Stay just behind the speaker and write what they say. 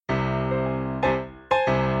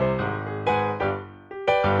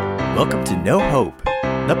Welcome to No Hope,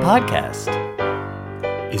 the podcast.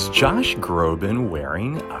 Is Josh Groban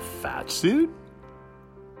wearing a fat suit?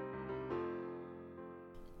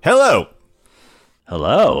 Hello.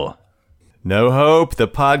 Hello. No Hope, the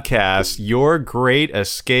podcast, your great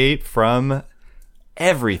escape from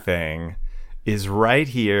everything, is right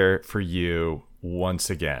here for you once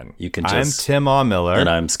again. You can I'm Tim Aw Miller. And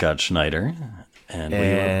I'm Scott Schneider. And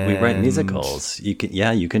we write musicals. You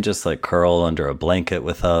can just like curl under a blanket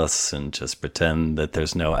with us and just pretend that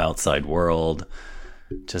there's no outside world.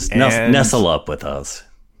 Just nestle up with us.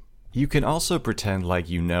 You can also pretend like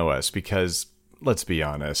you know us because, let's be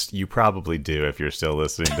honest, you probably do if you're still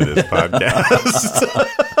listening to this podcast.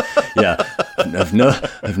 Yeah,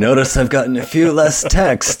 I've noticed I've gotten a few less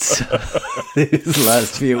texts these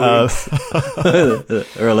last few weeks.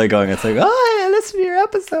 Early going, it's like, oh, yeah, listen to your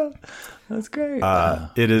episode. That's great.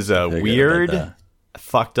 It is a weird,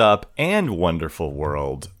 fucked up, and wonderful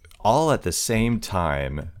world all at the same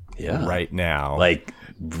time right now. Like,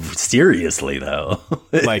 seriously, though.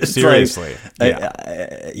 Like, seriously.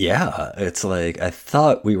 It's like, I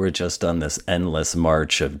thought we were just on this endless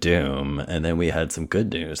march of doom, and then we had some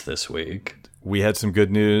good news this week. We had some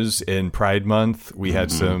good news in Pride Month. We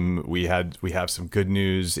have some good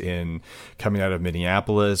news in coming out of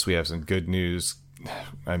Minneapolis. We have some good news.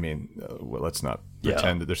 I mean, let's not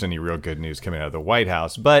pretend that there's any real good news coming out of the White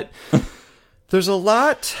House, but there's a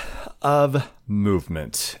lot of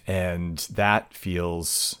movement, and that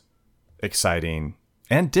feels exciting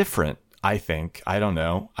and different, I think. I don't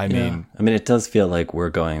know. I mean, it does feel like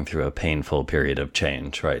we're going through a painful period of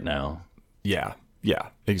change right now. Yeah,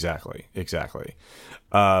 exactly.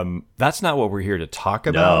 That's not what we're here to talk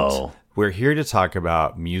about. No. We're here to talk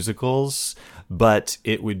about musicals, but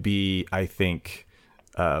it would be, I think,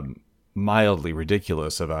 mildly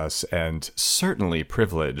ridiculous of us and certainly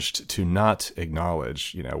privileged to not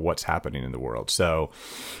acknowledge, what's happening in the world. So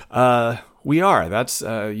we are. That's,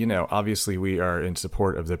 obviously we are in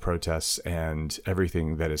support of the protests and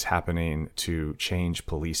everything that is happening to change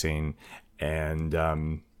policing. And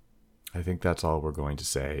I think that's all we're going to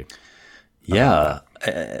say. Yeah.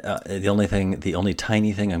 The only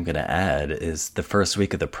tiny thing I'm going to add is the first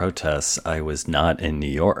week of the protests, I was not in New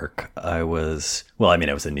York. I was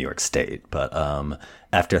in New York State, but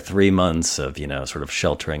after 3 months of, sort of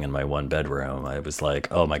sheltering in my one bedroom, I was like,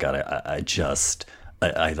 oh my God, I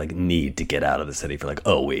like need to get out of the city for like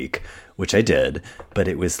a week, which I did. But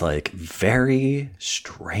it was like very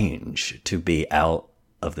strange to be out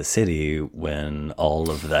of the city when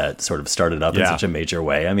all of that sort of started up in such a major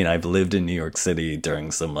way. I mean, I've lived in New York City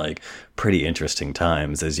during some like pretty interesting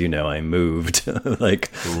times. As you know, I moved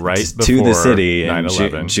like right to the city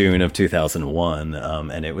in June of 2001.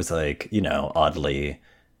 And it was like, oddly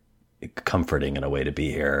comforting in a way to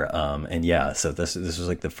be here. So this was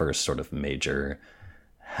like the first sort of major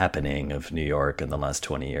happening of New York in the last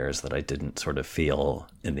 20 years that I didn't sort of feel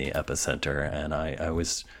in the epicenter. And I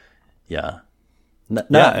was, Not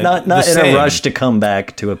in a rush to come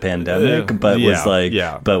back to a pandemic, but was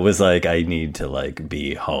like, I need to like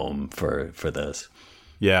be home for this.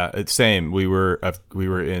 Yeah, it's same. We were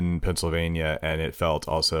in Pennsylvania, and it felt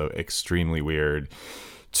also extremely weird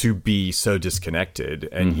to be so disconnected,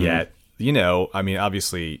 and yet,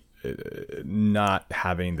 obviously, not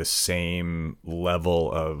having the same level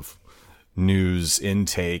of news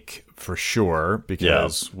intake for sure,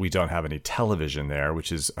 because we don't have any television there, which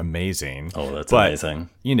is amazing. Oh, that's amazing.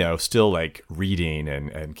 Still like reading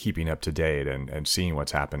and keeping up to date and seeing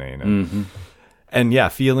what's happening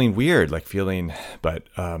and feeling weird,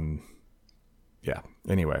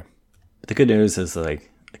 anyway. The good news is like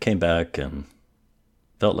I came back and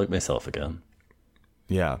felt like myself again.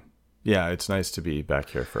 Yeah, it's nice to be back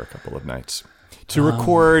here for a couple of nights to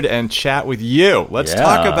record and chat with you. Let's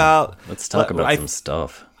talk about some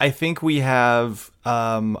stuff. I think we have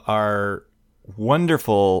our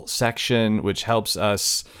wonderful section, which helps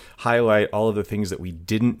us highlight all of the things that we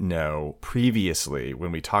didn't know previously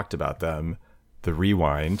when we talked about them. The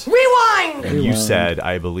rewind. And you said,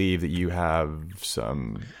 I believe that you have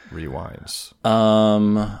some rewinds.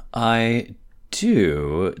 I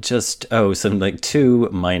do. Just some like two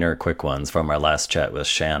minor quick ones from our last chat with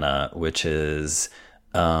Shanna, which is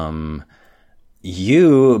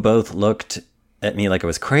you both looked at me like I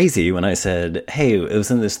was crazy when I said, hey,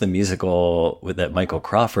 wasn't this the musical that Michael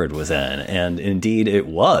Crawford was in? And indeed it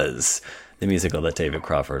was the musical that David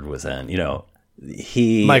Crawford was in.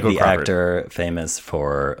 Michael Crawford, actor famous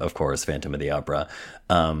for, of course, Phantom of the Opera.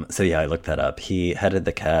 I looked that up. He headed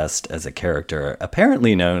the cast as a character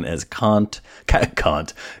apparently known as Count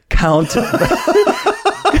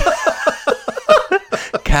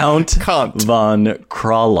Count Count. von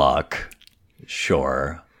Kralock.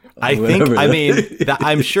 Sure. I think, I mean,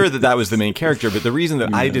 I'm sure that was the main character, but the reason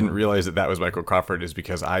that I didn't realize that was Michael Crawford is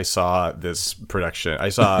because I saw this production. I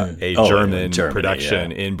saw a German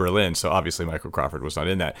production in Berlin, so obviously Michael Crawford was not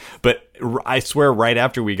in that. But I swear, right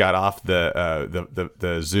after we got off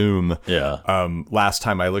the Zoom, last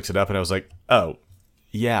time I looked it up and I was like, oh,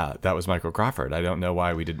 yeah, that was Michael Crawford. I don't know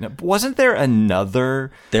why we didn't. Wasn't there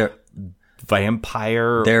another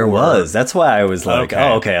vampire? There was. That's why I was like,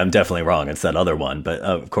 okay, I'm definitely wrong. It's that other one. But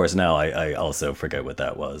of course, now I also forget what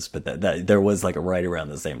that was. But that there was like right around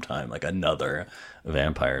the same time, like another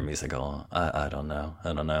vampire musical. I don't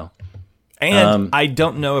know. And I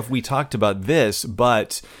don't know if we talked about this,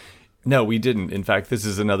 but no, we didn't. In fact, this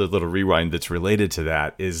is another little rewind that's related to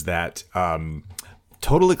that, is that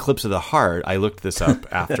Total Eclipse of the Heart, I looked this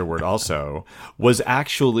up afterward also, was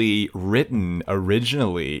actually written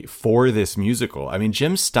originally for this musical. I mean,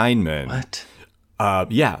 Jim Steinman. What?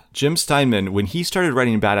 Jim Steinman, when he started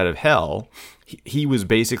writing Bat Out of Hell, he was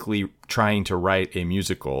basically trying to write a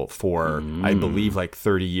musical for, I believe, like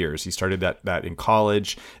 30 years. He started that in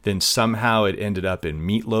college. Then somehow it ended up in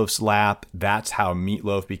Meatloaf's lap. That's how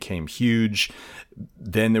Meatloaf became huge.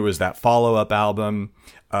 Then there was that follow-up album.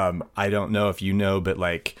 I don't know if you know, but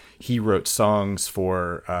like he wrote songs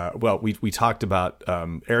for, we talked about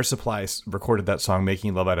Air Supply recorded that song,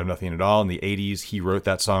 Making Love Out of Nothing at All in the 80s. He wrote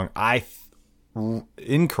that song. I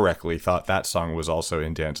incorrectly thought that song was also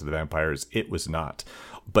in Dance of the Vampires. It was not.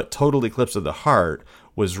 But Total Eclipse of the Heart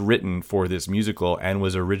was written for this musical and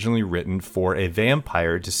was originally written for a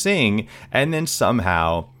vampire to sing. And then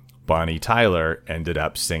somehow Bonnie Tyler ended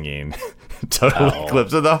up singing Total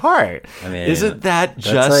Eclipse of the Heart. I mean, isn't that's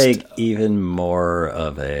like even more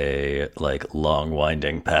of a like long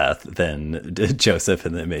winding path than Joseph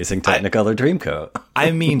and the Amazing Technicolor Dreamcoat?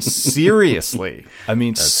 I mean, seriously. I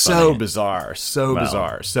mean, so funny. Bizarre. So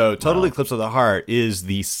bizarre. So Total Eclipse of the Heart is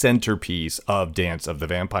the centerpiece of Dance of the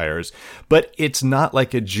Vampires, but it's not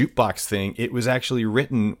like a jukebox thing. It was actually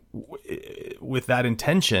written with that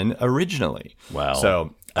intention originally. Wow.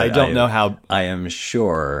 So I don't know how. I am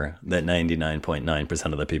sure that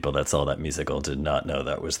 99.9% of the people that saw that musical did not know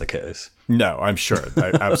that was the case. No, I'm sure.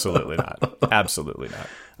 Absolutely not. Absolutely not.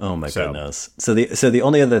 Oh my goodness. So the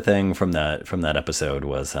only other thing from that episode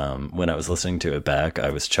was when I was listening to it back,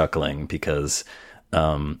 I was chuckling because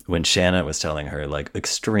when Shanna was telling her like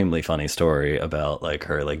extremely funny story about like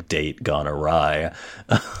her like date gone awry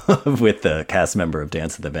with the cast member of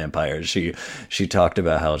Dance of the Vampires, she talked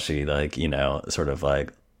about how she like, you know, sort of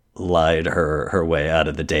like lied her way out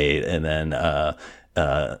of the date and then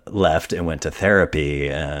left and went to therapy,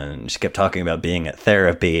 and she kept talking about being at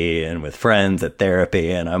therapy and with friends at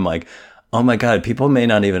therapy, and I'm like, oh my God, people may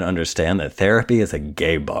not even understand that therapy is a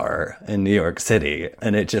gay bar in New York City.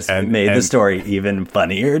 And it just made the story even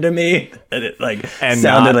funnier to me. And it like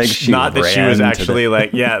sounded like she not that she was actually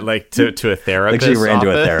like, to a therapist. Like she ran to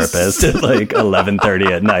a therapist at like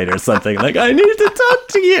 11:30 at night or something. Like, I need to talk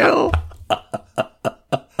to you.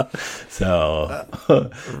 So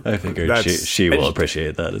I figured she will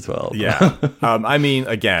appreciate that as well. Yeah. I mean,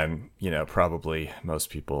 again, you know, probably most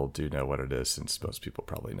people do know what it is since most people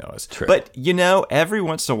probably know us. True. But, you know, every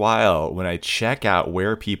once in a while when I check out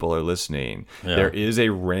where people are listening, there is a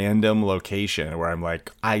random location where I'm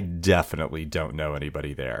like, I definitely don't know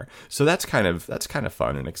anybody there. So that's kind of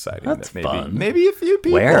fun and exciting. That's fun. Maybe a few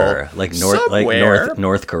people. Where? Like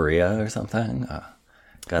North Korea or something?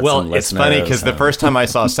 Well, it's funny because the first time I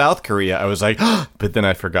saw South Korea, I was like, oh, but then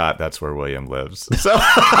I forgot that's where William lives. So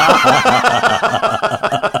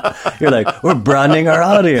you're like, we're broadening our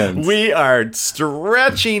audience. We are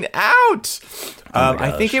stretching out.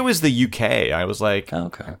 I think it was the UK. I was like,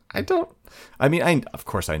 okay. Of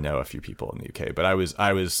course I know a few people in the UK, but I was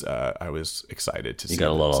excited to see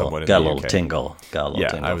someone in the UK. Got a little tingle.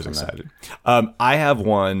 I was excited. I have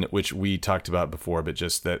one which we talked about before, but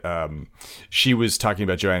just that she was talking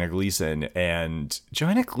about Joanna Gleason, and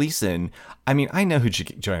Joanna Gleason. I mean, I know who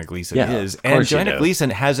Joanna Gleason is, and Joanna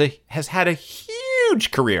Gleason has had a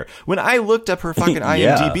huge career. When I looked up her fucking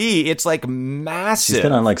IMDb, it's like massive. She's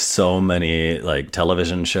been on like so many like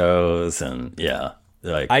television shows, and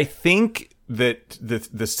like I think that the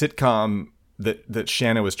sitcom that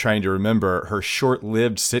Shanna was trying to remember, her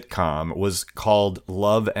short-lived sitcom was called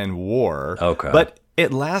Love and War. Okay. But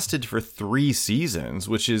it lasted for 3 seasons,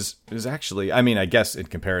 which is actually, I mean, I guess in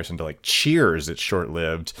comparison to like Cheers, it's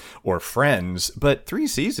short-lived, or Friends, but 3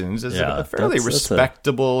 seasons is a fairly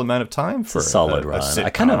respectable amount of time for a solid run.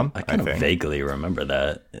 sitcom, I kind of vaguely remember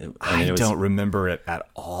that. I don't remember it at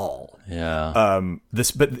all. Yeah. The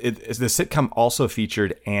sitcom also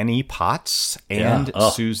featured Annie Potts and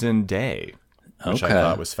Susan Day, which I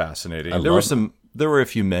thought was fascinating. There were a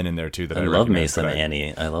few men in there too that I love me some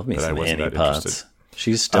Annie. I love me some Annie Potts.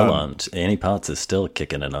 She's still on. Annie Potts is still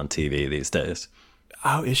kicking it on TV these days.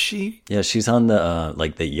 Oh, is she? Yeah, she's on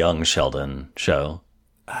the the Young Sheldon show.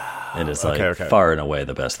 It is far and away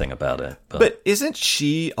the best thing about it. But isn't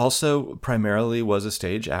she also primarily was a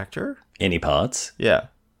stage actor? Annie Potts? Yeah.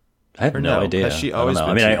 I have no idea. Has she always been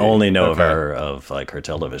I mean, TV? I only know of her of like her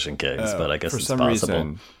television gigs, but I guess it's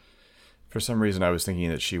possible. For some reason, I was thinking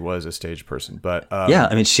that she was a stage person, but yeah,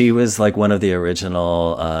 I mean, she was like one of the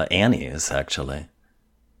original Annies, actually.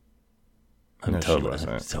 I'm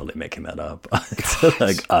totally making that up. It's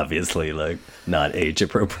like obviously like not age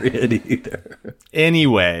appropriate either.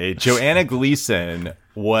 Anyway, Joanna Gleason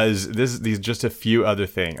was these just a few other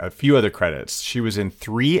credits. She was in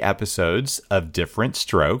 3 episodes of Different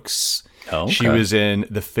Strokes. Oh, okay. She was in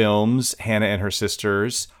the films Hannah and Her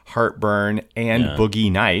Sisters, Heartburn, and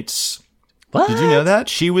Boogie Nights. What? Did you know that?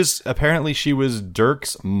 She was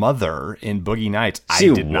Dirk's mother in Boogie Nights. I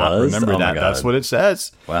did not remember that. That's what it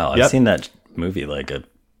says. Wow, I've seen that movie like a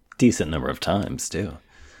decent number of times too.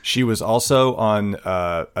 She was also on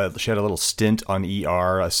she had a little stint on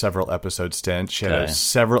ER, a several episode stint. She had a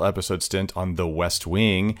several episode stint on The West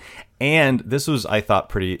Wing, and this was, I thought,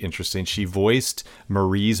 pretty interesting. She voiced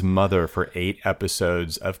Marie's mother for 8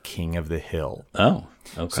 episodes of King of the Hill. Oh,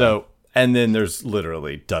 okay. So, and then there's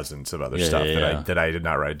literally dozens of other stuff that I did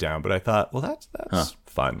not write down, but I thought, well, that's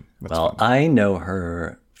fun. That's fun. I know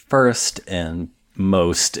her first and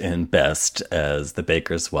most and best as the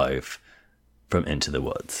baker's wife from Into the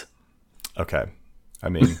Woods. Okay. I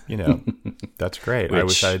mean, that's great. I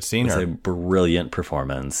wish I had seen her. It was a brilliant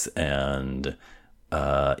performance. And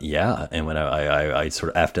and when I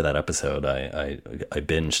sort of, after that episode, I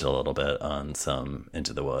binged a little bit on some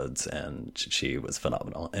Into the Woods, and she was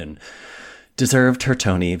phenomenal and deserved her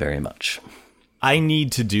Tony very much. I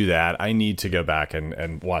need to do that. I need to go back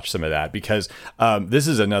and watch some of that, because this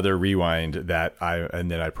is another rewind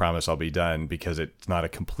and then I promise I'll be done, because it's not a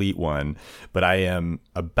complete one, but I am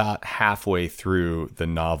about halfway through the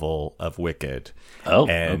novel of Wicked. Oh,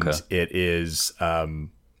 and okay. It is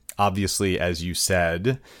obviously, as you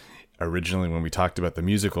said originally when we talked about the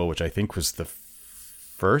musical, which I think was the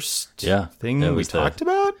first thing we talked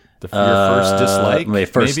about. Your first dislike, my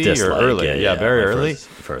first maybe, dislike, or early, very early.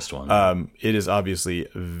 First one. It is obviously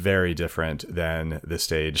very different than the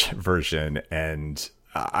stage version, and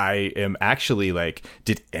I am actually like,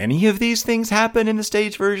 did any of these things happen in the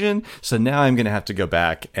stage version? So now I'm going to have to go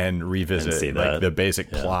back and revisit like the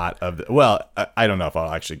basic plot of I don't know if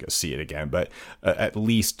I'll actually go see it again, but at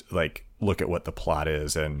least like look at what the plot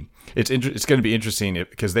is. And it's going to be interesting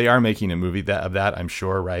because they are making a movie of that, I'm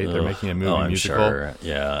sure, right? They're making a movie musical. Sure.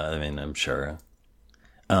 Yeah, I mean, I'm sure.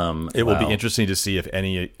 It will be interesting to see if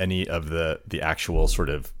any of the actual sort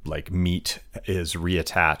of like meat is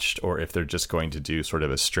reattached, or if they're just going to do sort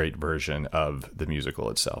of a straight version of the musical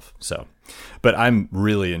itself. So, but I'm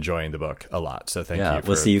really enjoying the book a lot. So thank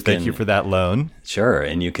you for that loan. Sure,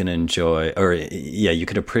 and you can enjoy, or you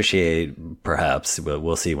can appreciate. Perhaps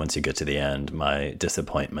we'll see once you get to the end. My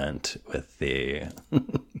disappointment with the.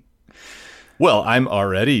 Well, I'm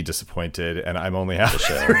already disappointed, and I'm only half the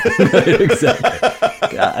show. Exactly.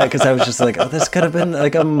 Because I was just like, this could have been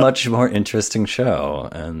like a much more interesting show,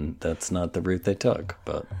 and that's not the route they took.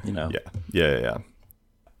 But Yeah.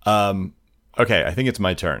 Okay, I think it's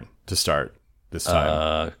my turn to start this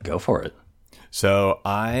time. Go for it. So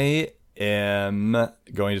I am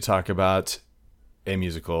going to talk about a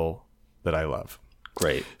musical that I love.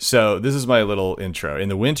 Great. So this is my little intro. In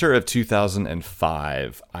the winter of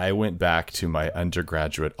 2005, I went back to my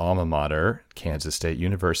undergraduate alma mater, Kansas State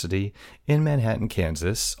University in Manhattan,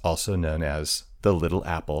 Kansas, also known as the Little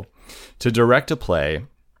Apple, to direct a play.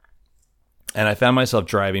 And I found myself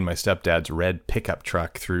driving my stepdad's red pickup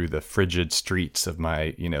truck through the frigid streets of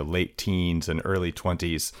my, late teens and early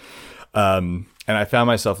 20s. And I found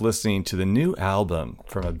myself listening to the new album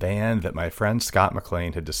from a band that my friend Scott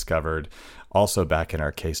McLean had discovered also back in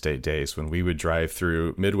our K-State days, when we would drive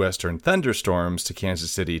through Midwestern thunderstorms to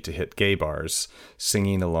Kansas City to hit gay bars,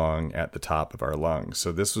 singing along at the top of our lungs.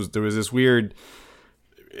 So there was this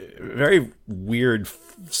very weird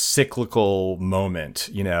cyclical moment,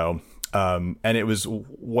 and it was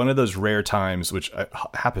one of those rare times, which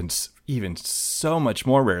happens even so much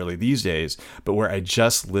more rarely these days, but where I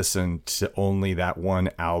just listened to only that one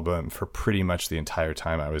album for pretty much the entire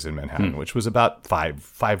time I was in Manhattan, which was about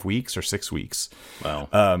 5 weeks or 6 weeks.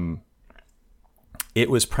 Wow. It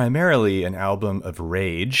was primarily an album of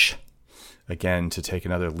rage. Again, to take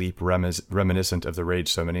another leap reminiscent of the rage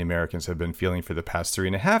so many Americans have been feeling for the past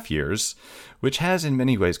 3.5 years, which has in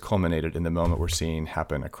many ways culminated in the moment we're seeing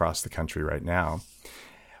happen across the country right now.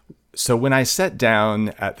 So when I sat down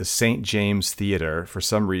at the St. James Theater, for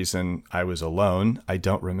some reason I was alone. I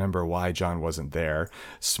don't remember why John wasn't there.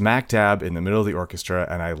 Smack dab in the middle of the orchestra,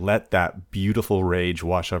 and I let that beautiful rage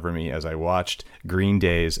wash over me as I watched Green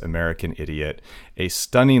Day's American Idiot, a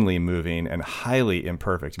stunningly moving and highly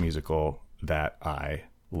imperfect musical that I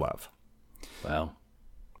love. Wow.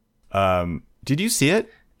 Did you see it?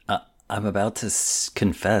 I'm about to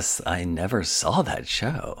confess I never saw that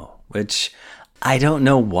show, which I don't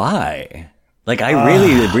know why. Like,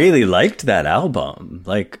 I really liked that album,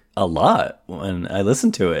 like, a lot when I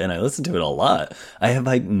listened to it, and I listened to it a lot. I have,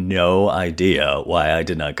 like, no idea why I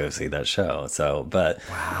did not go see that show. So, but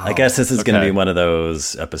wow. I guess this is going to be one of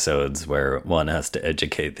those episodes where one has to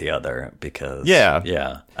educate the other because, yeah.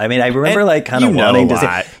 I mean, I remember, like, kind of wanting to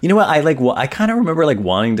see, you know what, I kind of remember, like,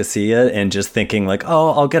 wanting to see it and just thinking, like,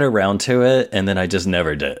 oh, I'll get around to it, and then I just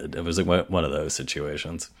never did. It was, like, one of those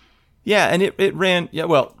situations. Yeah, and it ran. Yeah,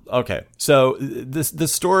 well, okay. So the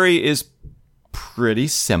story is pretty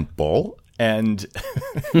simple, and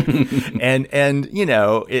and you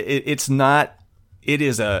know, it's not.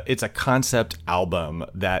 It's a concept album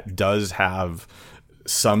that does have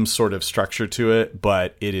some sort of structure to it,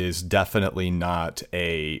 but it is definitely not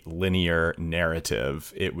a linear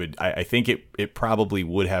narrative. I think it probably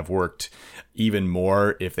would have worked even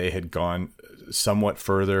more if they had gone somewhat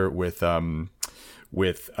further with the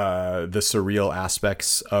surreal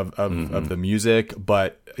aspects of the music,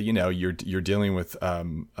 but you know, you're dealing with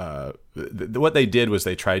what they did was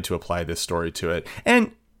they tried to apply this story to it,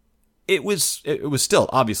 and it was still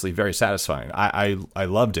obviously very satisfying. I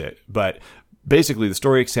loved it, but basically the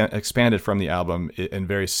story expanded from the album, and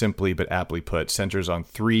very simply but aptly put, centers on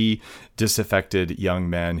 3 disaffected young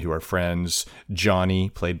men who are friends: Johnny,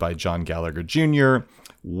 played by John Gallagher Jr.,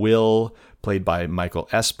 Will, played by Michael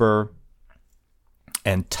Esper,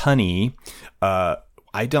 and Tunney.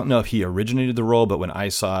 I don't know if he originated the role, but when I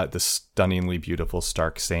saw it, the stunningly beautiful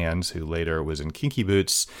Stark Sands, who later was in Kinky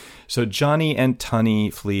Boots. So Johnny and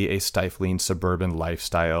Tunney flee a stifling suburban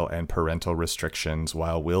lifestyle and parental restrictions,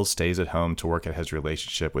 while Will stays at home to work at his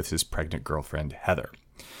relationship with his pregnant girlfriend, Heather.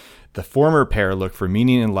 The former pair look for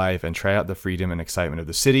meaning in life and try out the freedom and excitement of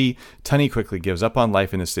the city. Tunney quickly gives up on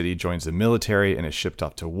life in the city, joins the military, and is shipped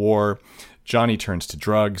off to war. Johnny turns to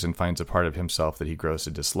drugs and finds a part of himself that he grows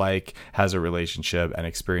to dislike, has a relationship, and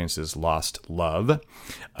experiences lost love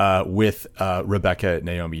with Rebecca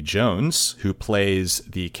Naomi Jones, who plays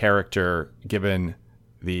the character given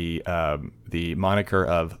the moniker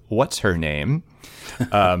of What's Her Name,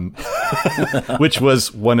 which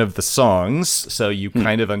was one of the songs. So you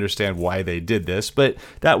kind of understand why they did this, but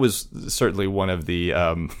that was certainly one of the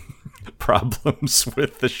problems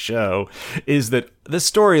with the show, is that the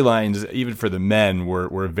storylines, even for the men,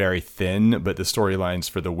 were very thin, but the storylines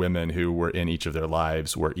for the women who were in each of their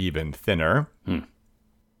lives were even thinner.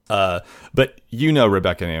 But you know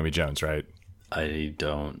Rebecca Naomi Jones, right? I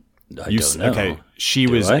don't know. Okay, she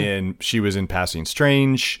was in Passing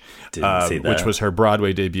Strange, Didn't see that. Which was her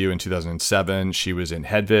Broadway debut in 2007. She was in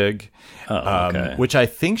Hedwig, which I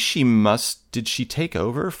think did she take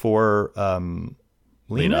over for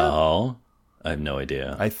Lena Hall? I have no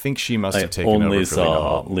idea. I think she must have taken over for Lena Hall.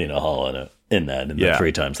 I only saw Lena Hall in the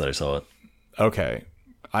 3 times that I saw it. Okay.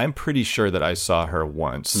 I'm pretty sure that I saw her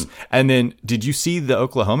once. And then, did you see the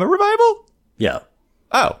Oklahoma revival? Yeah.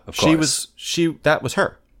 Oh, of course. That was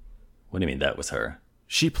her. What do you mean that was her?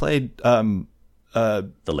 She played the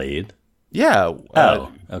lead? Yeah.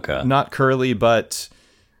 Okay. Not Curly, but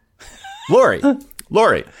Lori.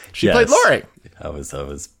 Lori. She played Lori. I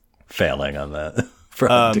was failing on that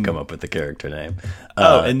to come up with the character name.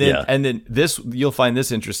 And then this, you'll find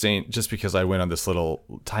this interesting, just because I went on this little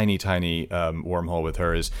tiny wormhole with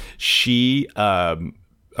her, is she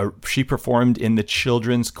performed in the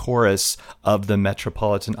children's chorus of the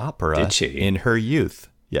Metropolitan Opera. Did she? In her youth.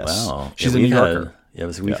 Yes. Wow. She's a New Yorker.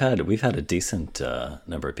 We've had a decent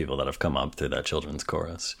number of people that have come up through that children's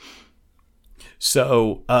chorus.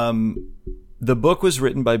 So the book was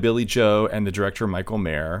written by Billy Joe and the director Michael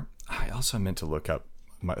Mayer. I also meant to look up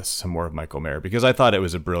some more of Michael Mayer, because I thought it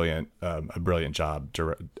was a brilliant job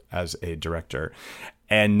as a director,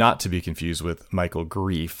 and not to be confused with Michael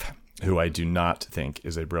Grief, who I do not think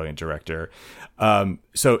is a brilliant director.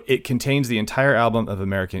 So it contains the entire album of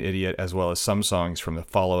American Idiot, as well as some songs from the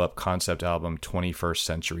follow-up concept album 21st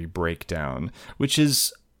Century Breakdown, which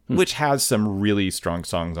has some really strong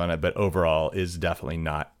songs on it, but overall is definitely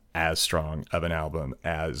not as strong of an album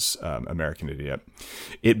as American Idiot.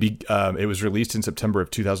 It was released in September of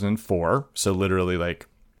 2004, so literally like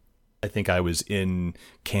I think I was in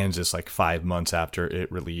Kansas like 5 months after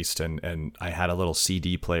it released, and I had a little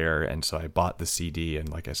CD player, and so I bought the CD and,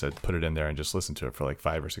 like I said, put it in there and just listened to it for like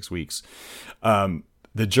 5 or 6 weeks.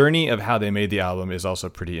 The journey of how they made the album is also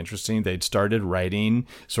pretty interesting. They'd started writing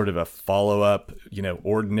sort of a follow-up,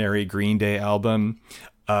 ordinary Green Day album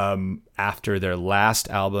after their last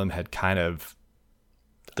album had kind of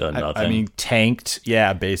done nothing. Tanked.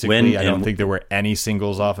 Yeah, basically. I don't think there were any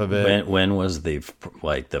singles off of it. When was the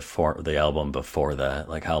album before that?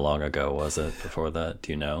 Like, how long ago was it before that?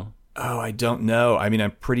 Do you know? Oh, I don't know. I mean,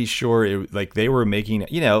 I'm pretty sure they were making.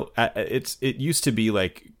 It used to be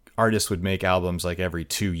like artists would make albums like every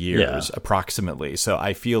 2 years approximately. So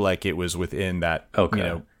I feel like it was within that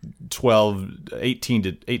 18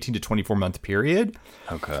 to 24 month period.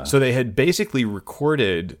 Okay. So they had basically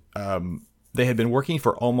recorded. They had been working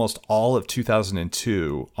for almost all of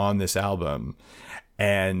 2002 on this album,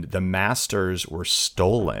 and the masters were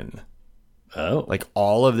stolen. Oh, like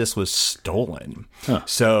all of this was stolen. Huh.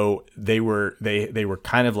 So they were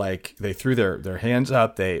kind of like, they threw their hands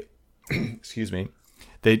up. They, excuse me,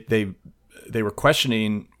 they were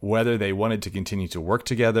questioning whether they wanted to continue to work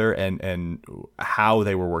together and how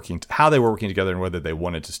they were working together, and whether they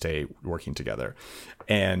wanted to stay working together.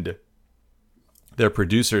 And their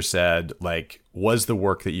producer said, like, was the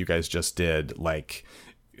work that you guys just did like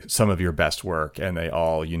some of your best work? And they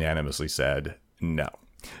all unanimously said no.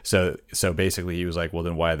 So basically he was like, well,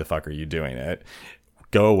 then why the fuck are you doing it?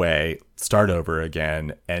 Go away, start over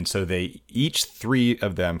again. And so they, each three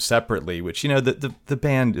of them separately, which, the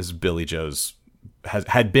band is Billy Joe's,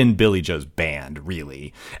 had been Billy Joe's band,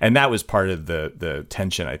 really. And that was part of the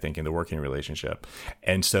tension, I think, in the working relationship.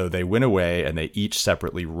 And so they went away and they each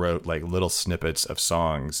separately wrote like little snippets of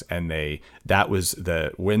songs. And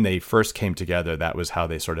when they first came together, that was how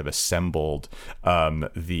they sort of assembled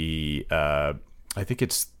I think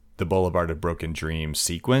it's the Boulevard of Broken Dreams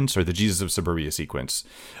sequence, or the Jesus of Suburbia sequence.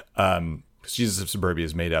 Jesus of Suburbia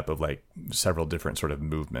is made up of like several different sort of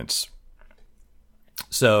movements.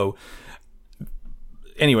 So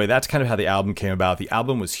anyway, that's kind of how the album came about. The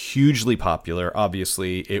album was hugely popular.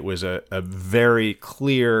 Obviously, it was a very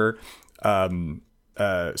clear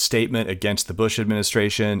statement against the Bush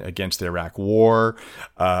administration, against the Iraq War.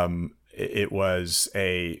 It was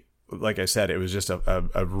like I said, it was just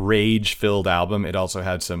a rage-filled album. It also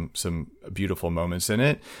had some beautiful moments in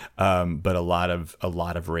it, but a lot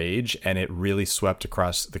of rage, and it really swept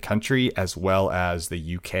across the country as well as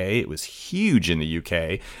the UK. It was huge in the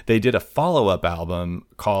UK. They did a follow-up album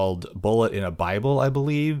called Bullet in a Bible, I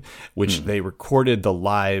believe, which they recorded the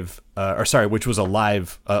live, which was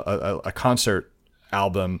a concert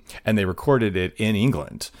album, and they recorded it in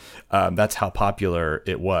England. That's how popular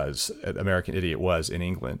it was. American Idiot was in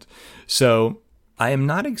England. So I am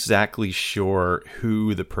not exactly sure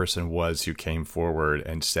who the person was who came forward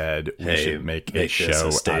and said we should make a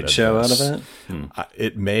stage show out of it.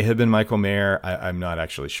 It may have been Michael Mayer. I'm not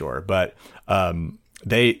actually sure, but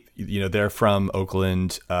they're from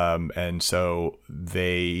Oakland, and so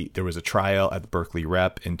there was a trial at the Berkeley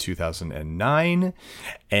Rep in 2009,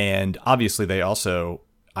 and obviously they also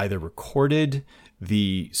either recorded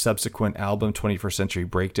the subsequent album 21st Century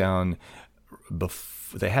Breakdown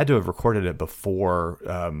they had to have recorded it before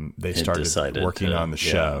they started working on the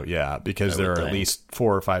show. Yeah, because there are at least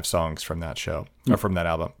 4 or 5 songs from that show, or from that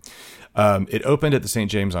album. It opened at the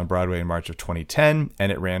St. James on Broadway in March of 2010,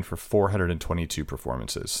 and it ran for 422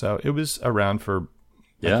 performances. So it was around for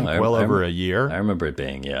over a year. I remember it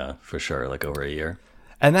being, for sure, like over a year.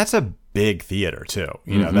 And that's a big theater too.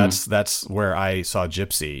 That's where I saw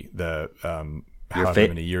Gypsy. However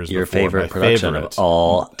many years your before. Favorite production of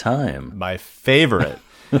all time. My favorite.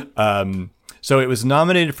 So it was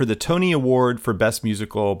nominated for the Tony Award for Best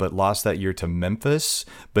Musical, but lost that year to Memphis.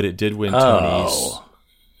 But it did win Tonys.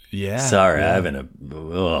 Yeah. Sorry, I haven't.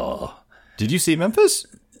 Oh. Did you see Memphis?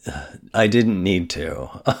 I didn't need to.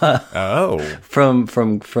 Oh.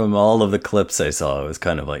 From all of the clips I saw, it was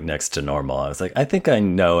kind of like next to normal. I was like, I think I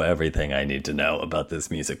know everything I need to know about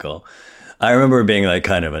this musical. I remember being like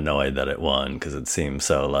kind of annoyed that it won because it seemed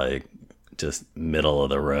so like just middle of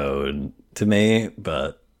the road to me.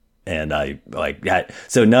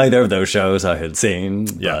 So neither of those shows I had seen.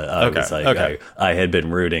 Yeah, but I had been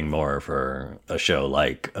rooting more for a show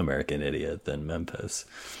like American Idiot than Memphis.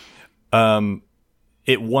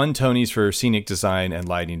 It won Tonys for scenic design and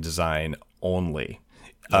lighting design only.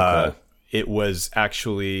 Okay. It was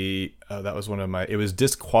actually it was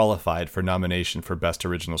disqualified for nomination for Best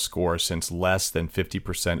Original Score since less than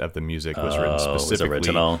 50% of the music was written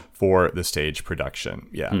specifically for the stage production.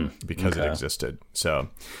 Yeah, because it existed. So,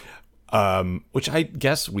 which I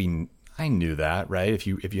guess I knew that, right? If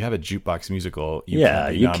you have a jukebox musical, you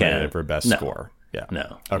can be nominated for Best Score. Yeah.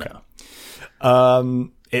 No. Okay.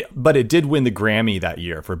 No. But it did win the Grammy that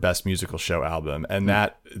year for Best Musical Show Album, and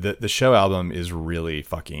that the show album is really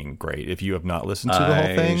fucking great. If you have not listened to the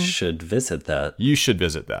whole thing, I should visit that. You should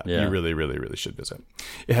visit that. Yeah. You really, really, really should visit.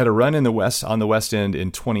 It had a run on the West End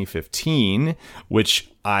in 2015, which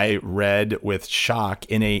I read with shock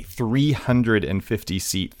in a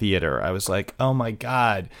 350-seat theater. I was like, oh my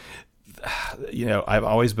God. You know, I've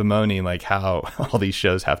always bemoaning like how all these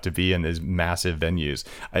shows have to be in these massive venues.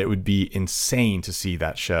 It would be insane to see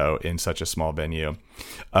that show in such a small venue.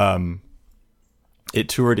 It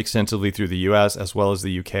toured extensively through the US as well as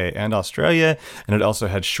the UK and Australia, and it also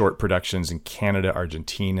had short productions in Canada,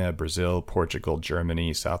 Argentina, Brazil, Portugal,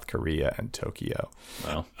 Germany, South Korea, and Tokyo.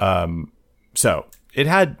 Wow. So it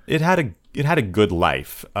had a good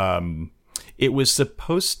life. It was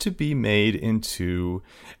supposed to be made into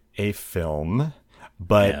a film,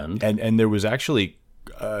 but and there was actually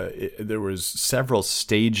there was several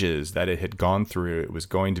stages that it had gone through. It was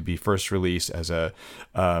going to be first released as a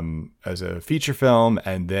feature film,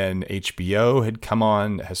 and then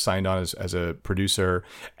HBO has signed on as a producer,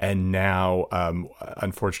 and now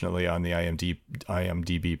unfortunately on the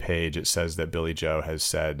IMDb page it says that Billy Joe has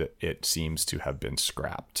said it seems to have been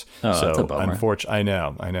scrapped. Oh, so that's a bummer. Unfortunately,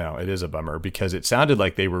 I know it is a bummer because it sounded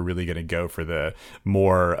like they were really going to go for the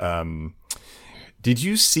more. Did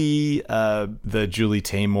you see the Julie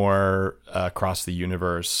Taymor Across the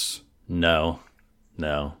Universe? No.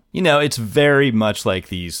 You know, it's very much like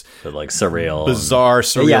these like surreal, bizarre,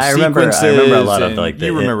 surreal I remember a lot of like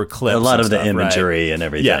you remember clips, a lot of stuff, the imagery right? and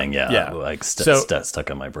everything. Yeah. Like so,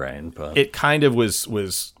 stuck in my brain. But it kind of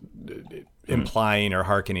was implying or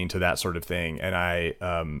hearkening to that sort of thing, and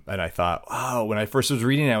I thought, oh, when I first was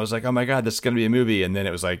reading it, I was like, oh my God, this is going to be a movie, and then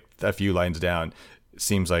it was like a few lines down. It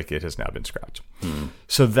seems like it has now been scrapped.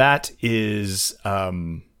 So that is, a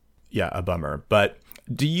bummer. But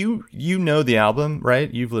do you know the album,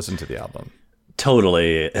 right? You've listened to the album.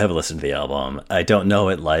 Totally have listened to the album. I don't know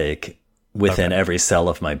it like within every cell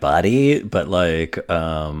of my body, but like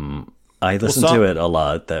I listened to it a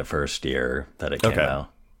lot that first year that it came out.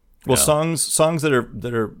 Well, songs that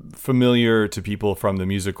are familiar to people from the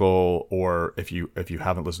musical, or if you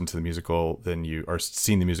haven't listened to the musical, then you are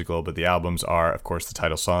seen the musical. But the albums are, of course, the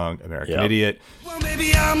title song, "American Idiot." Well,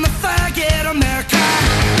 maybe I'm the faggot America.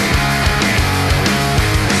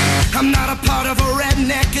 I'm not a part of a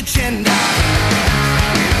redneck agenda.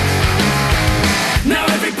 Now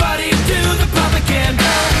everybody do the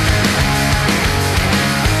propaganda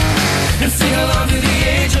and sing along to the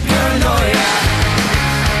age of paranoia.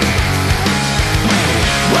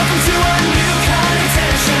 Welcome to a new kind of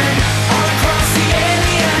tension all across the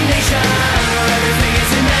alien nation. Everything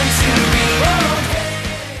isn't meant to be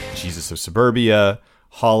okay. Jesus of Suburbia,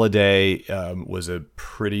 Holiday was a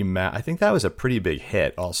pretty I think that was a pretty big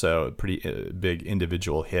hit, also a pretty big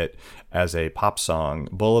individual hit as a pop song.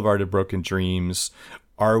 Boulevard of Broken Dreams,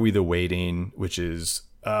 Are We the Waiting, which is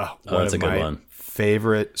one of my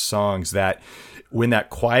favorite songs. That when that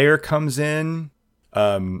choir comes in,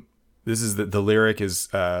 this is the lyric is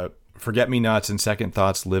forget-me-nots and second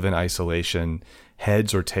thoughts live in isolation,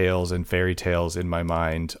 heads or tails and fairy tales in my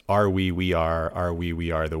mind. Are we are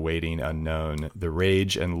the waiting unknown, the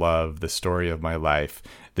rage and love, the story of my life,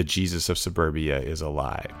 the Jesus of Suburbia is a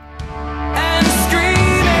lie. And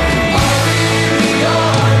screaming, we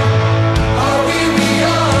are.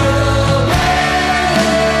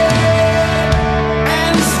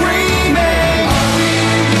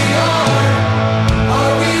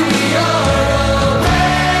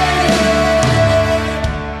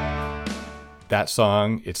 That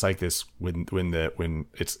song, it's like this when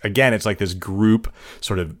it's like this group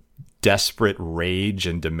sort of desperate rage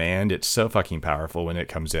and demand. It's so fucking powerful when it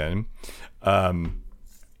comes in. I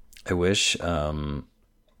wish I don't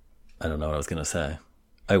know what I was gonna say.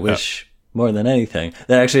 I wish more than anything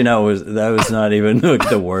that actually that was not even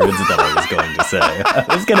the words that I was going to say.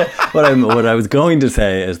 What I was going to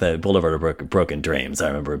say is that Boulevard of Broken Dreams, I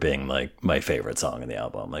remember being like my favorite song in the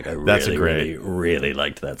album. Like I really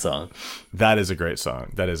liked that song. That is a great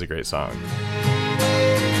song.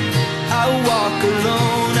 I walk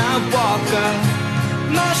alone,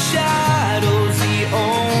 my shadow's the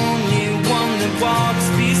only one that walks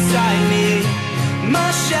beside me.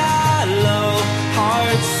 My shadow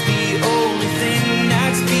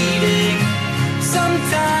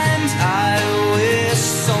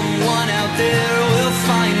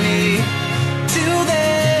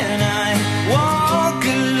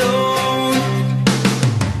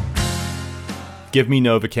Give Me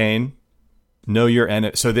Novocaine. Know Your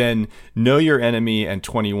Enemy. So then, Know Your Enemy and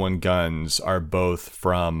 21 Guns are both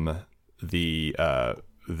from the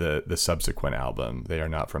subsequent album. They are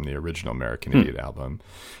not from the original American Idiot album.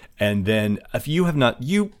 And then, if you have not,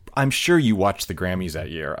 I'm sure you watched the Grammys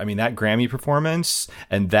that year. I mean, that Grammy performance,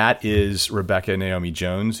 and that is Rebecca Naomi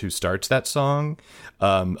Jones who starts that song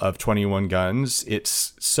of 21 Guns.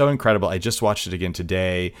 It's so incredible. I just watched it again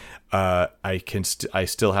today. I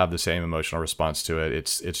still have the same emotional response to it.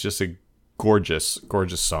 It's just a gorgeous,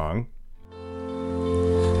 gorgeous song.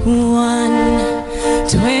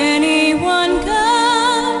 21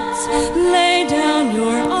 guns, lay down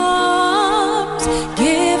your arms,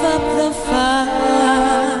 give up the fight.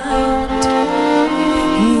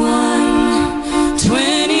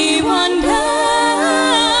 21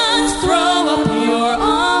 guns, throw up your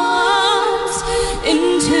arms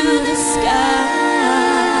into the sky.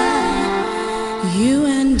 You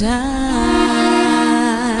and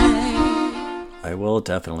I will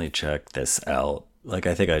definitely check this out. Like,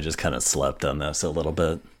 I think I just kind of slept on this a little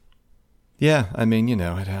bit. Yeah, I mean, you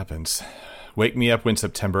know, it happens. Wake Me Up When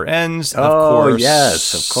September Ends, Oh, of course.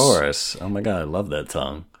 yes, of course. Oh my God, I love that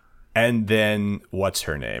song. And then What's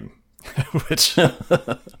Her Name? Which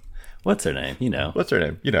What's her name? You know. What's her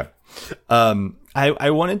name? You know. I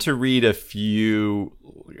wanted to read a few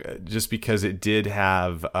just because it did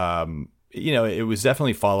have, it was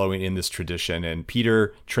definitely following in this tradition. And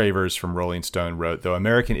Peter Travers from Rolling Stone wrote, though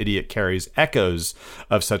American Idiot carries echoes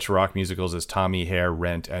of such rock musicals as Tommy, Hair,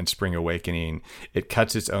 Rent, and Spring Awakening, it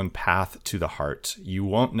cuts its own path to the heart. You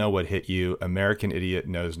won't know what hit you. American Idiot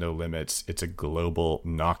knows no limits. It's a global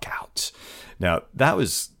knockout. Now,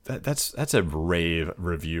 that's a rave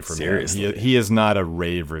review from Seriously. him. He is not a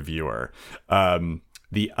rave reviewer. Some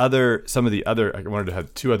of the other, I wanted to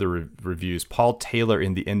have two other reviews. Paul Taylor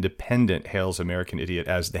in The Independent hails American Idiot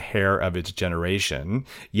as the hair of its generation.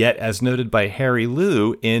 Yet, as noted by Harry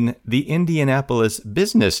Liu in the Indianapolis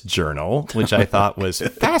Business Journal, which I thought was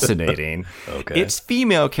fascinating, its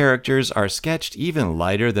female characters are sketched even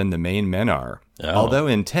lighter than the main men are. Oh. Although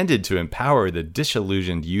intended to empower the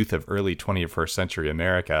disillusioned youth of early 21st century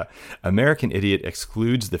America, American Idiot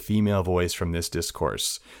excludes the female voice from this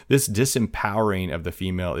discourse. This disempowering of the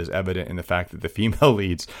female is evident in the fact that the female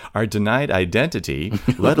leads are denied identity,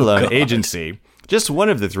 let alone agency. Just one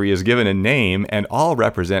of the three is given a name, and all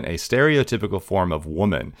represent a stereotypical form of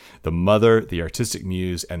woman, the mother, the artistic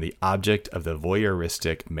muse, and the object of the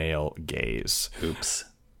voyeuristic male gaze. Oops.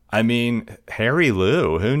 I mean, Harry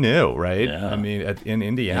Liu, who knew, right? Yeah. I mean, in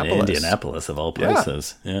Indianapolis. In Indianapolis, of all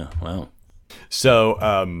places. Yeah, wow.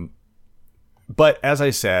 So, but as I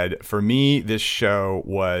said, for me, this show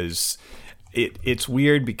was, it's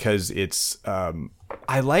weird because it's,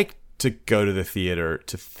 I like to go to the theater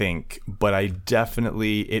to think, but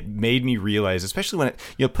it made me realize, especially when,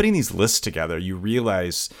 putting these lists together, you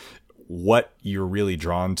realize what you're really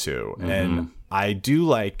drawn to. Mm-hmm. And I do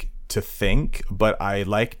like to think, but I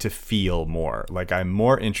like to feel more. Like, I'm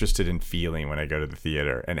more interested in feeling when I go to the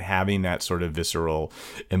theater and having that sort of visceral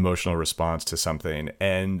emotional response to something.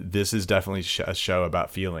 And this is definitely a show about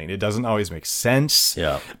feeling. It doesn't always make sense.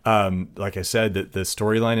 Yeah. Like I said, the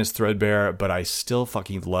storyline is threadbare, but I still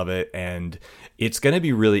fucking love it. And it's going to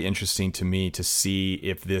be really interesting to me to see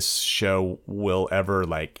if this show will ever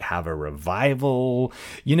have a revival.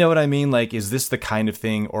 You know what I mean? Like, is this the kind of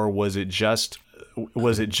thing, or was it just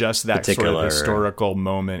that sort of historical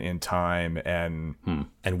moment in time, and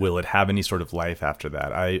will it have any sort of life after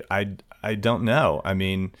that? I don't know. I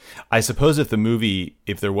mean, I suppose if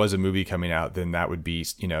there was a movie coming out, then that would be,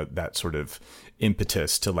 that sort of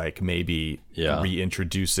impetus to maybe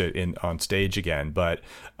reintroduce it on stage again. But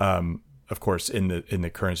of course, in the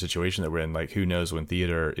current situation that we're in, who knows when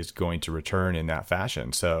theater is going to return in that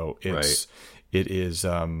fashion? So it is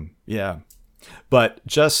but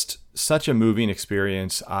just such a moving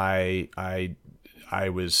experience. I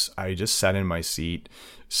just sat in my seat,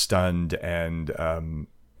 stunned and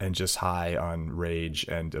just high on rage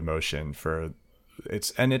and emotion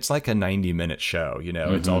it's like a 90-minute show,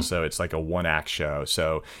 Mm-hmm. It's like a one-act show,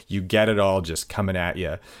 so you get it all just coming at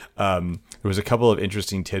you. There was a couple of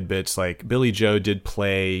interesting tidbits, like Billy Joe did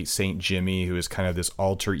play Saint Jimmy, who is kind of this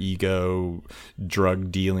alter ego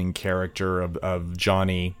drug dealing character of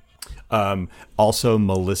Johnny. Also,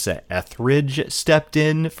 Melissa Etheridge stepped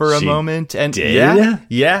in for a moment, and did?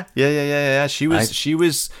 Yeah. She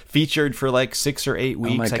was featured for 6 or 8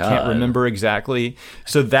 weeks. I can't remember exactly.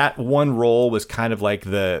 So that one role was kind of like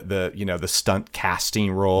the stunt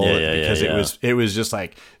casting role, because it was just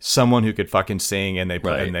someone who could fucking sing, and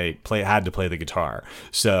they had to play the guitar.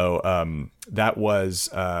 So that was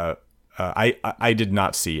I did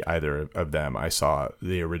not see either of them. I saw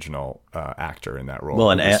the original actor in that role.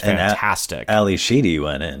 Well, It and was fantastic. Ali Sheedy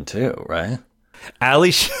went in too, right?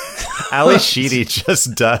 Ali Sheedy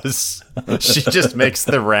just does. She just makes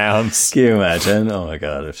the rounds. Can you imagine? Oh my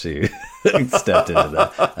god, if she stepped into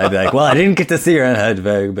that, I'd be like, well, I didn't get to see her in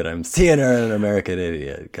Hedwig, but I'm seeing her in American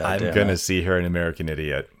Idiot. God I'm damn gonna it. see her in American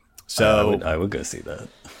Idiot. I So would go see that.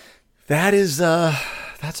 that is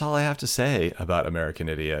that's all I have to say about American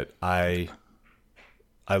Idiot. I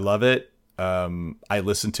love it. I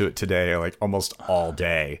listened to it today like almost all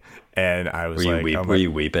day, and I was Were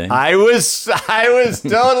you weeping? I was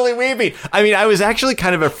totally weeping. I mean, I was actually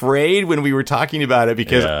kind of afraid when we were talking about it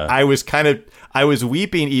because Yeah. I was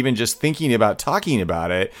weeping even just thinking about talking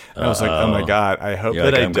about it. And I was like, oh my god, I hope You're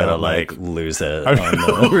that like, I I'm gonna don't like like lose it I'm on gonna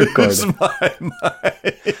the lose recording. my mind.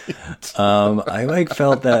 I like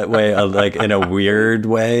felt that way, like in a weird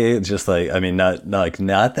way, just like, I mean, not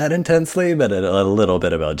that intensely, but a little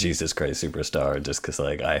bit about Jesus Christ Superstar, just because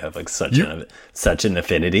like I have like such an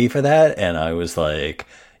affinity for that, and I was like,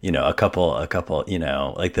 you know, a couple, you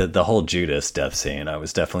know, like the whole Judas death scene. I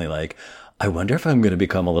was definitely like, I wonder if I'm going to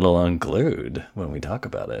become a little unglued when we talk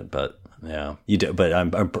about it, but. Yeah, you did, but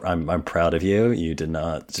I'm proud of you. You did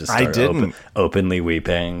not just I start didn't. openly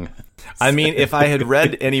weeping. I mean, if I had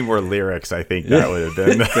read any more lyrics, I think that would have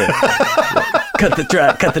been. Cut the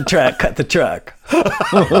track, cut the track, cut the track.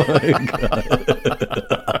 Oh my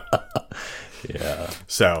god. Yeah.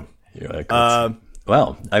 So, You're like, well,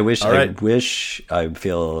 all right. I wish I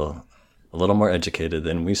feel a little more educated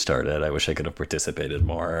than we started. I wish I could have participated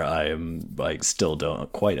more. I am like still don't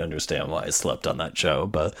quite understand why I slept on that show,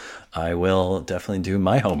 but I will definitely do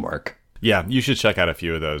my homework. yeah, you should check out a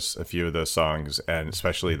few of those songs, and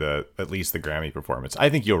especially at least the Grammy performance. I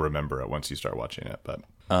think you'll remember it once you start watching it. But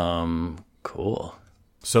Cool.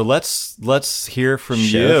 so let's hear from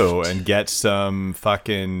you and get some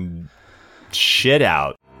fucking shit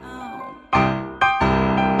out.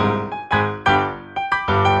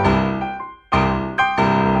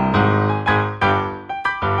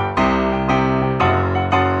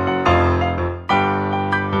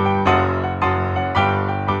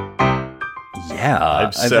 Yeah.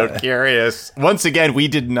 I'm so curious. Once again, we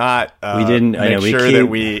did not. We didn't- I make know, we sure keep- that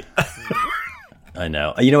we. I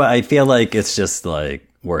know. You know what? I feel like it's just like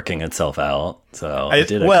working itself out. So it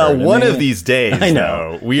did well, occur to one me. of these days, I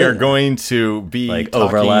know. though, we are going to be Like talking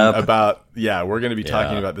overlap? about. Yeah, we're going to be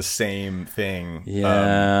talking Yeah. about the same thing.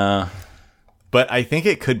 Yeah. But I think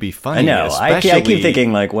it could be funny. I know. I keep especially-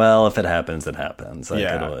 thinking like, well, if it happens, it happens. Like,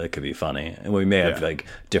 Yeah. it could be funny, and we may have Yeah. like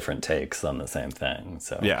different takes on the same thing.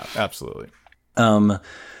 So Yeah, absolutely.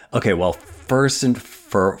 Okay. Well, first and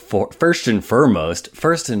foremost,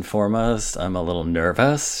 I'm a little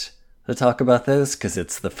nervous to talk about this because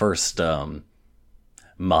it's the first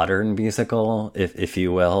modern musical, if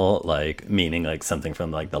you will, like meaning like something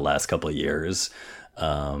from like the last couple of years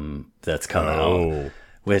that's come out,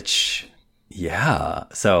 which. Yeah.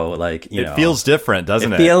 So like, you know, It feels different,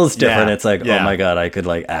 doesn't it? it feels different. Yeah, It's like, yeah. oh my God, I could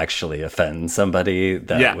like actually offend somebody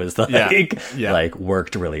that Yeah, was like, yeah. like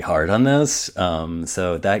worked really hard on this.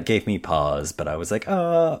 So that gave me pause, but I was like,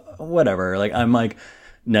 whatever. Like, I'm like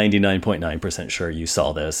 99.9% sure you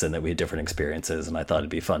saw this and that we had different experiences. And I thought it'd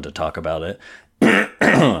be fun to talk about it.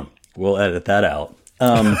 We'll edit that out.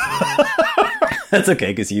 That's okay,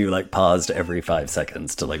 because you like paused every 5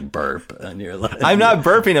 seconds to like burp, and you're like, I'm not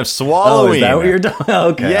burping, I'm Oh, swallowing. is that what you're doing?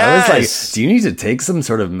 Okay, I was Yes. like, do you need to take some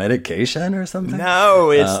sort of medication or something?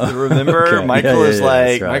 No, it's remember okay. Michael Yeah, is yeah, like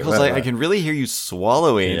that's right, Michael's right, like right. I can really hear you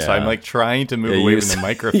swallowing, so I'm Yeah. like trying to move Yeah, away you from the s-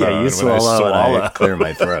 microphone Yeah, you when swallow, I swallow. and I clear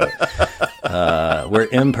my throat. We're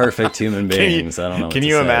imperfect human beings. I don't know. Can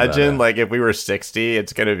you imagine, like, if we were 60,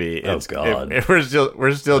 it's gonna be? It's, God. if we're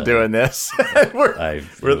still doing this.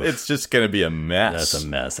 It's just gonna be a mess. That's a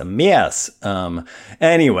mess. A mess.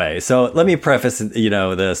 Anyway, so let me preface,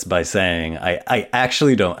 this by saying I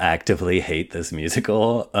actually don't actively hate this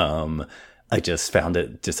musical. I just found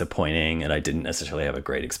it disappointing, and I didn't necessarily have a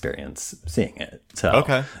great experience seeing it. So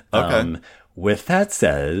Okay. With that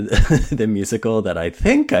said, the musical that I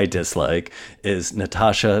think I dislike is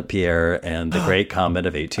Natasha, Pierre, and the Great Comet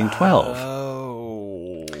of 1812.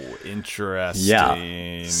 Oh, interesting.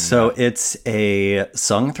 Yeah. So it's a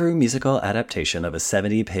sung-through musical adaptation of a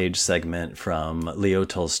 70-page segment from Leo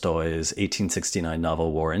Tolstoy's 1869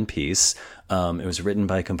 novel War and Peace. It was written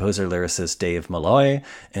by composer-lyricist Dave Malloy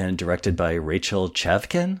and directed by Rachel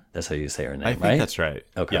Chavkin. That's how you say her name, I think right? that's right.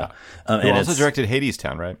 Okay. Yeah. Who Who also directed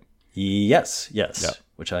Hadestown, right? Yes, Yeah.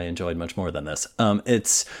 which I enjoyed much more than this.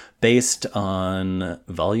 It's based on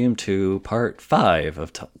Volume 2, Part 5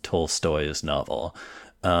 of Tolstoy's novel,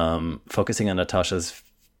 focusing on Natasha's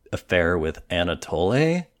affair with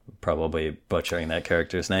Anatole, probably butchering that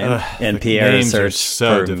character's name, and the Pierre names are searched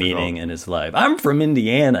so for difficult. meaning in his life. I'm from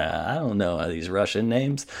Indiana. I don't know these Russian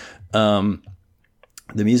names.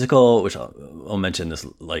 The musical, which I'll mention this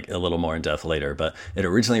like a little more in depth later, but it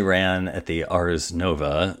originally ran at the Ars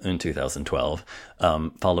Nova in 2012,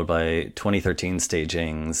 followed by 2013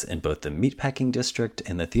 stagings in both the Meatpacking District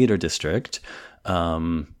and the Theater District.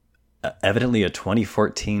 Evidently a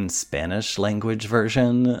 2014 Spanish language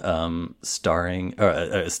version,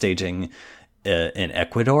 staging in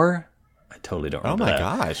Ecuador. I totally don't remember that.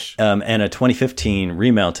 gosh. And a 2015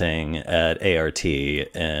 remounting at ART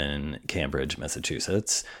in Cambridge,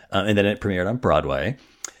 Massachusetts. And then it premiered on Broadway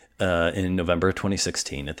in November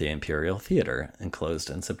 2016 at the Imperial Theater and closed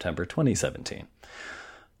in September 2017.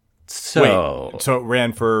 So, Wait, so it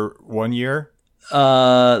ran for 1 year?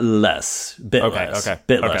 less, bit Okay, less, okay,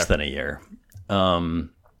 bit okay. less than a year.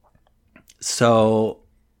 So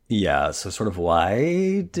yeah, so sort of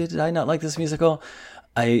why did I not like this musical?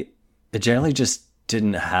 I generally just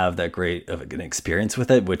didn't have that great of an experience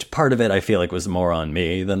with it, which part of it I feel like was more on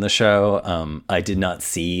me than the show. I did not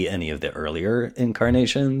see any of the earlier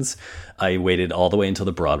incarnations. I waited all the way until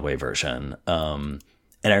the Broadway version.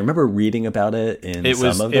 And I remember reading about it in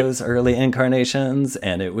those early incarnations,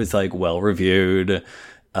 and it was like well reviewed. It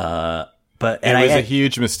was a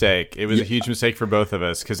huge mistake. It was a huge mistake for both of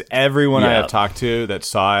us because everyone I Yeah. have talked to that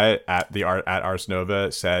saw it at Ars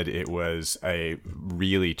Nova said it was a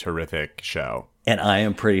really terrific show. And I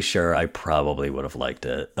am pretty sure I probably would have liked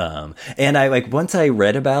it. And I once I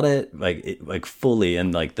read about it, fully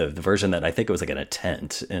in like the version that I think it was like in a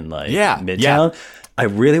tent in Midtown. I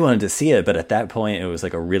really wanted to see it, but at that point it was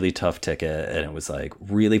like a really tough ticket and it was like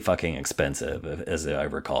really fucking expensive, as I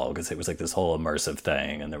recall, because it was like this whole immersive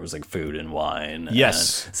thing and there was like food and wine.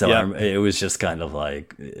 Yes. And so Yep. it was just kind of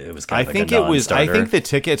like, it was kind I of like think a it was. I non-starter. think the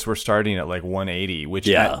tickets were starting at like 180, which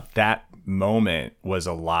Yeah. at that moment was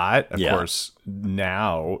a lot. Of Yeah. course,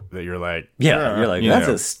 now that you're like, Yeah, you're like, you that's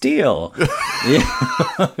know, a steal.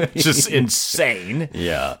 just insane.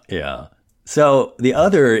 Yeah, yeah. So the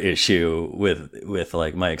other issue with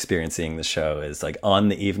like my experience seeing the show is like on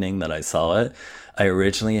the evening that I saw it, I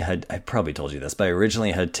probably told you this, but I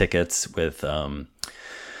originally had tickets with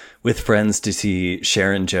friends to see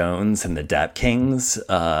Sharon Jones and the Dap Kings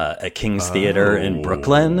at King's Theater in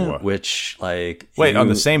Brooklyn, which like Wait, on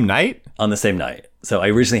the same night? on the same night. So I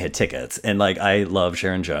originally had tickets, and like I love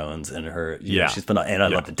Sharon Jones and her, you know, Yeah. she's phenomenal, and I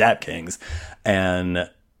love the Dap Kings, and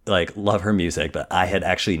like love her music, but I had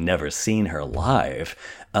actually never seen her live,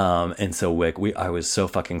 and so I was so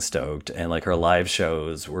fucking stoked, and like her live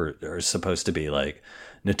shows are supposed to be like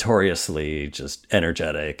notoriously just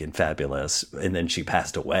energetic and fabulous, and then she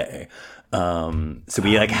passed away. So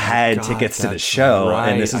we like had God, tickets to the that's show, right.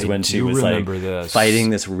 and this is I when she do was like remember this. fighting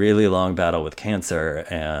this really long battle with cancer,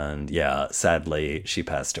 and yeah, sadly she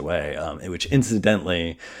passed away. Which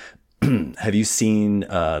incidentally, have you seen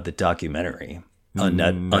the documentary on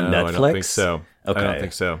Netflix? I don't think so. Okay. I don't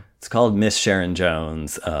think so. It's called Miss Sharon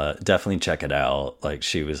Jones. Definitely check it out. Like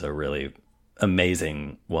she was a really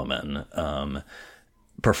amazing woman,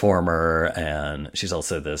 performer, and she's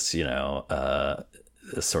also this, you know,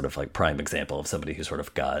 this sort of like prime example of somebody who sort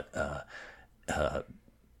of got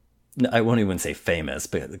I won't even say famous,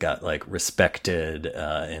 but got like respected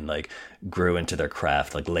and like grew into their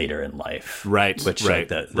craft like later in life. Right, Which right,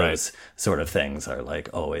 like those sort of things are like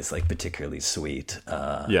always like particularly sweet.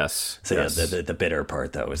 Yes. So yes. yeah, the bitter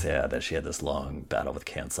part though was that she had this long battle with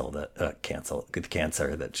cancer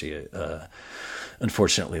that she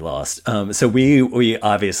unfortunately lost. So we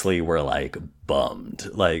obviously were like bummed,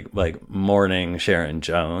 like mourning Sharon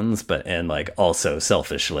Jones, and like also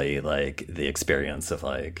selfishly like the experience of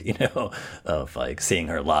like, you know, of like seeing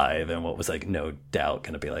her live and what was like no doubt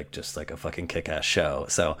going to be like just like a fucking kick-ass show.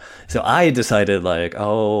 So I decided like,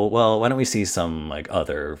 oh well, why don't we see some like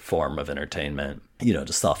other form of entertainment, you know,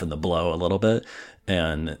 to soften the blow a little bit.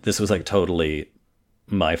 And this was like totally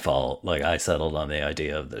my fault. Like I settled on the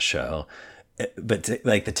idea of the show. But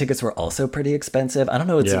like the tickets were also pretty expensive. I don't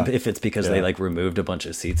know if it's because they like removed a bunch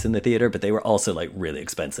of seats in the theater, but they were also like really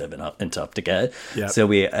expensive and tough to get. Yep. So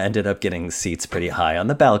we ended up getting seats pretty high on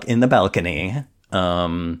the in the balcony,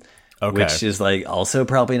 which is like also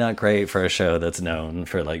probably not great for a show that's known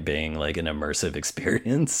for like being like an immersive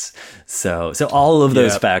experience. So all of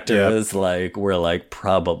those factors like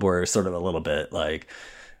we're sort of a little bit like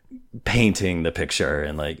painting the picture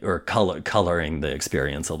and like or coloring the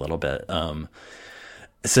experience a little bit.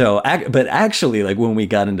 But actually, like when we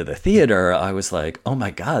got into the theater, I was like, oh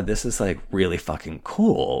my God, this is like really fucking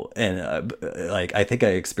cool. And like, I think I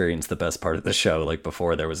experienced the best part of the show, like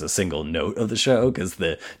before there was a single note of the show, because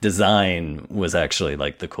the design was actually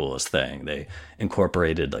like the coolest thing. They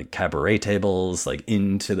incorporated like cabaret tables like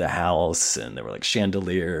into the house, and there were like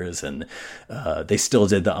chandeliers, and they still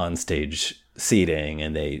did the onstage seating,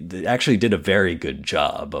 and they actually did a very good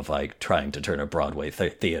job of like trying to turn a Broadway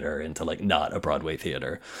theater into like not a Broadway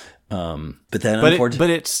theater. But then,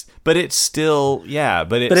 but it's still, yeah,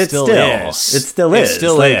 but it it still still is. It still is. It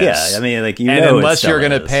still like, is. Yeah, I mean, like, you and know, unless you're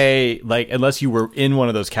gonna is. pay, like, unless you were in one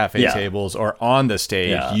of those cafe Yeah. tables or on the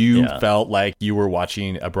stage, Yeah, you yeah. felt like you were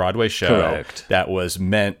watching a Broadway show Correct. that was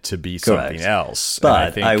meant to be something Correct. else. And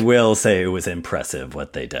But think, I will say it was impressive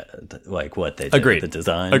what they did, like what they did Agreed. with the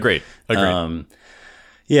design. Agreed.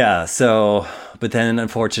 Yeah, so, but then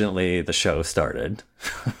unfortunately the show started.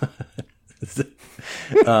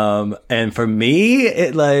 And for me,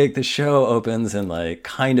 it like the show opens in like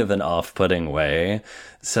kind of an off-putting way.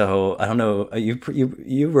 So I don't know.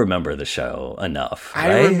 You remember the show enough,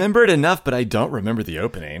 right? I remember it enough, but I don't remember the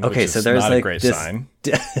opening. Okay, which so is there's not like a great this. sign.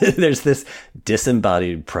 There's this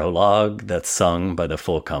disembodied prologue that's sung by the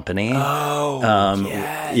full company. Oh,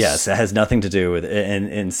 yes. Yes, it has nothing to do with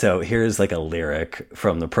it. And so here's like a lyric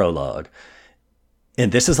from the prologue.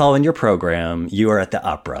 And this is all in your program. You are at the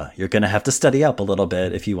opera. You're going to have to study up a little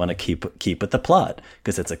bit if you want to keep with the plot,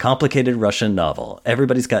 because it's a complicated Russian novel.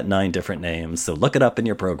 Everybody's got 9 different names, so look it up in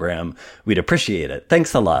your program. We'd appreciate it.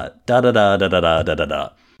 Thanks a lot. Da da da da da da da da da.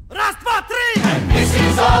 Раз, два, три! And this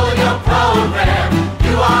is all in your program.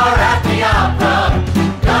 You are at the opera.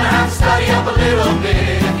 Gonna have to study up a little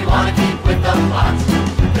bit if you want to keep with the plot.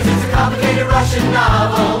 Cause it's a complicated Russian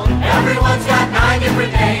novel. Everyone's got 9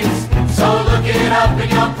 different names. So look it up in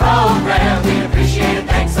your program. We appreciate it.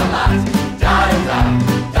 Thanks a lot.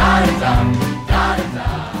 Da-da-da, da-da-da,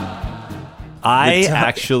 da-da-da. I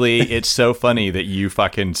actually, it's so funny that you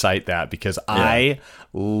fucking cite that, because I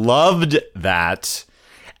loved that.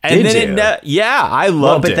 And Did then you? I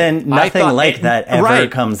loved it. But then I nothing thought- like that ever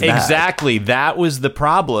comes back. Exactly. That was the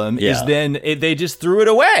problem. Is Yeah. then they just threw it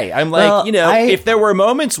away. I'm like, Well, if there were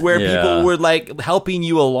moments where Yeah. people were like helping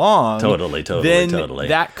you along, Totally, then totally.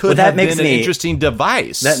 that could Well, that have makes been an me- interesting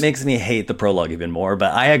device. That makes me hate the prologue even more,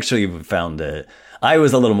 but I actually found it, I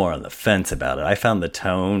was a little more on the fence about it. I found the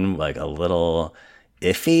tone like a little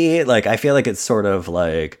iffy. Like, I feel like it's sort of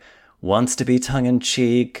like wants to be tongue in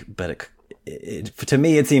cheek, but to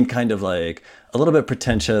me, it seemed kind of like a little bit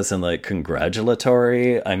pretentious and like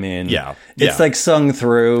congratulatory. I mean, it's like sung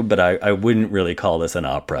through, but I wouldn't really call this an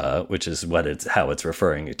opera, which is how it's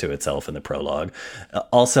referring to itself in the prologue.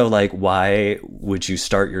 Also, like, why would you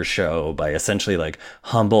start your show by essentially like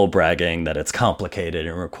humble bragging that it's complicated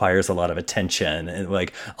and requires a lot of attention, and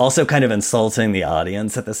like also kind of insulting the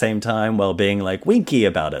audience at the same time while being like winky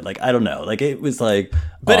about it? Like, I don't know. Like, it was like,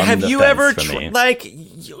 But on have the you fence ever for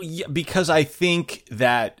me. because I think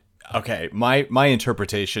that my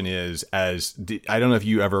interpretation is I don't know if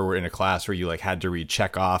you ever were in a class where you like had to read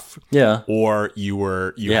Chekhov, or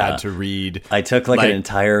you had to read. I took like an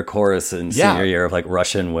entire course in senior year of like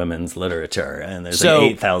Russian women's literature, and there's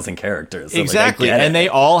like 8,000 characters. So Exactly, like, I get and it. they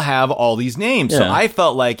all have all these names. So Yeah. I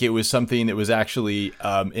felt like it was something that was actually,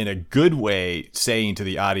 in a good way, saying to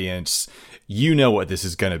the audience, you know what this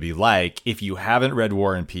is going to be like if you haven't read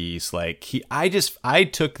War and Peace. Like I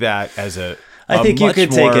took that as I think you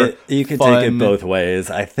could take it. You could take it fun- both ways.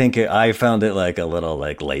 I think I found it like a little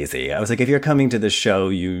like lazy. I was like, if you're coming to this show,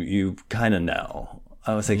 you kind of know.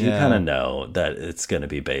 I was like, you kind of know that it's going to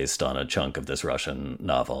be based on a chunk of this Russian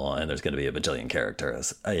novel, and there's going to be a bajillion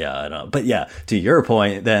characters. Yeah, I don't. But yeah, to your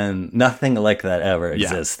point, then nothing like that ever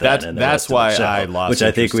exists. Then in the that's rest of the why show, I lost which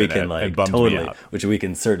I think we interest in can it. It like bummed me totally, out. which we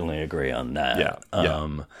can certainly agree on that.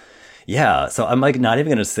 Yeah. Yeah, so I'm like not even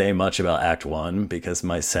going to say much about Act 1 because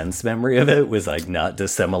my sense memory of it was like not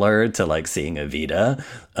dissimilar to like seeing Evita.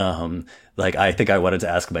 Like, I think I wanted to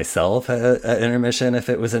ask myself at intermission if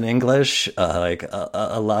it was in English. Like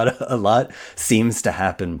a lot seems to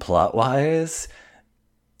happen plot wise,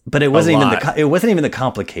 but it wasn't even the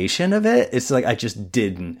complication of it. It's like I just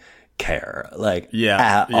didn't care, like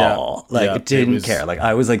at all. Like didn't care. Like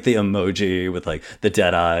I was like the emoji with like the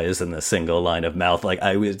dead eyes and the single line of mouth. Like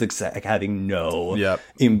I was like having no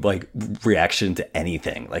like reaction to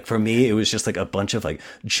anything. Like for me, it was just like a bunch of like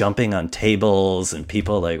jumping on tables and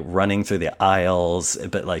people like running through the aisles.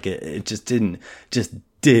 But like it just didn't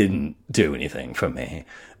do anything for me.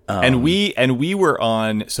 And we were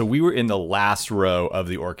on, so we were in the last row of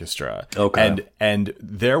the orchestra. Okay. And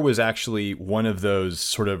there was actually one of those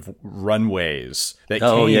sort of runways that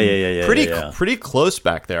came pretty close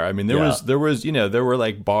back there. I mean, there was, you know, there were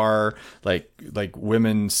like bar, like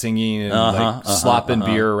women singing and slopping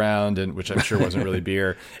beer around, and which I'm sure wasn't really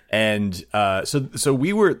beer. And so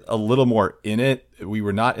we were a little more in it. We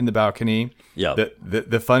were not in the balcony. Yeah.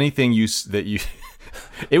 The funny thing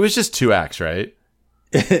it was just 2 acts, right?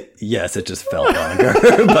 Yes, it just felt longer.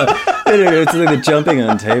 But it's like the jumping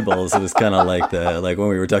on tables. It was kind of like when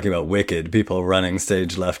we were talking about Wicked, people running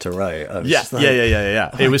stage left to right.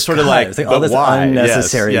 Yeah. It was sort of God, like, it was like but all this why?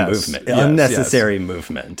 unnecessary Yes, movement. yes, Unnecessary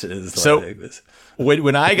movement is So- like this.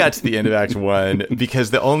 When I got to the end of Act 1,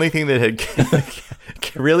 because the only thing that had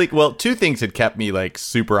really, well, 2 things had kept me like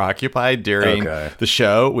super occupied during the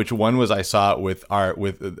show, which one was I saw it with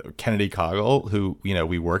Kennedy Coggle, who, you know,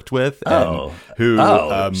 we worked with. And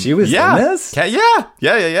she was in this? Yeah.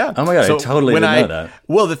 Oh my God, I totally didn't know that.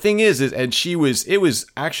 Well, the thing is and it was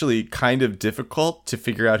actually kind of difficult to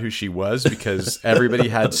figure out who she was because everybody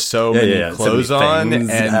had so many clothes so many on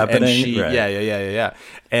things happening. and she, Right. yeah.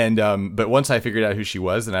 And but once I figured out who she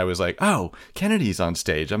was, then I was like, oh, Kennedy's on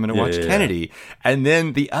stage. I'm going to watch Kennedy. And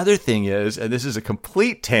then the other thing is, and this is a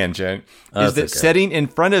complete tangent, is that sitting in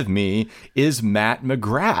front of me is Matt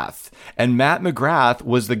McGrath. And Matt McGrath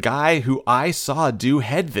was the guy who I saw do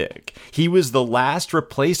Hedwig. He was the last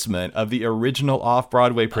replacement of the original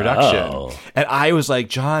off-Broadway production. Oh. And I was like,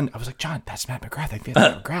 John, that's Matt McGrath. I think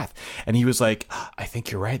that's Matt McGrath. And he was like, I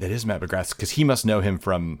think you're right. That is Matt McGrath, because he must know him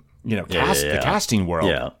from, you know, the casting world.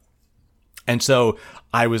 Yeah. And so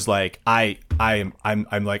I was like,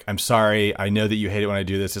 I'm sorry. I know that you hate it when I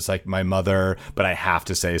do this. It's like my mother, but I have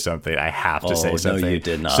to say something. No, you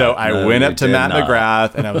did not. So I went up to Matt not.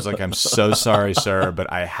 McGrath and I was like, I'm so sorry, sir,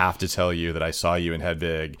 but I have to tell you that I saw you in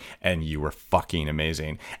Hedwig and you were fucking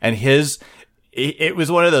amazing. And it was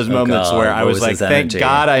one of those moments God, where I what was was like, his thank energy?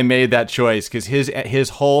 God I made that choice, because his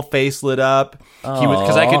whole face lit up. He was,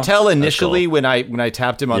 because I could tell initially cool. when I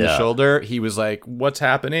tapped him on the shoulder, he was like, what's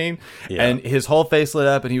happening? Yeah. And his whole face lit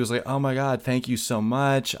up and he was like, oh my God, thank you so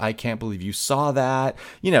much. I can't believe you saw that.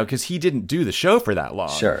 You know, because he didn't do the show for that long.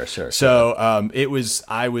 Sure. So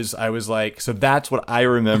I was like, so that's what I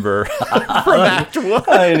remember from Act 1.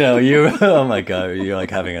 I know you. Oh my God, you're like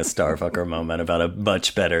having a starfucker moment about a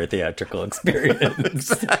much better theatrical experience.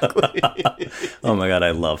 Exactly. Oh my God,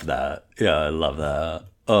 I love that. Yeah, I love that.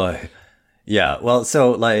 Oh, yeah. Well,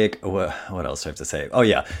 so like, what else do I have to say? Oh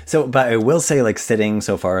yeah. So, but I will say, like, sitting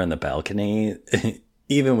so far in the balcony,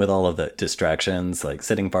 even with all of the distractions, like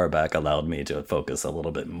sitting far back allowed me to focus a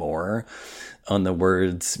little bit more on the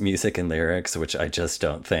words, music, and lyrics, which I just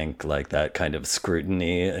don't think like that kind of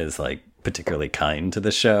scrutiny is like particularly kind to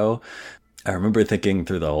the show. I remember thinking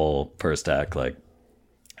through the whole first act, like,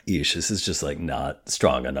 eesh, this is just like not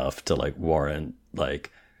strong enough to like warrant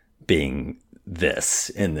like being this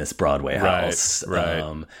in this Broadway house.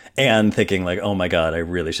 Right. And thinking like, oh my God, I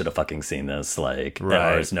really should have fucking seen this like at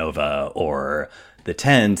Ars Nova or the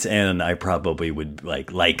Tent, and I probably would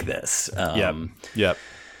like this. Yep.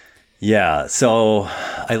 Yeah, so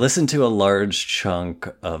I listened to a large chunk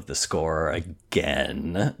of the score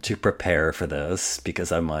again to prepare for this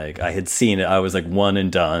because I'm like, I had seen it. I was like one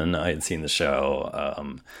and done. I had seen the show.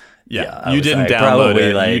 You didn't download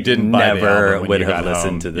it. Like, you didn't buy the never album when would you have got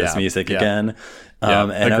listened home. to this music Yeah. again. Yeah.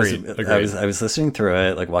 And Agreed. I was listening through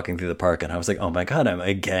it, like walking through the park, and I was like, oh my God, I'm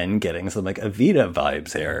again getting some like Evita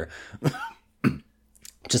vibes here.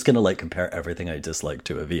 Just gonna like compare everything I dislike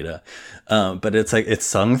to Evita, but it's like it's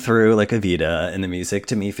sung through like Evita, and the music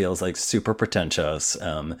to me feels like super pretentious,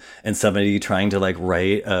 and somebody trying to like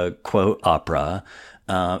write a quote opera.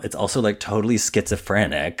 It's also like totally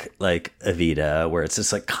schizophrenic, like Evita, where it's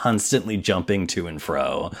just like constantly jumping to and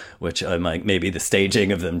fro, which I'm like, maybe the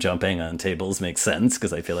staging of them jumping on tables makes sense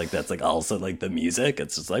because I feel like that's like also like the music.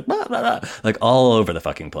 It's just like blah, blah, blah, like all over the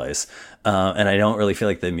fucking place. And I don't really feel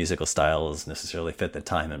like the musical styles necessarily fit the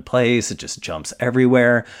time and place. It just jumps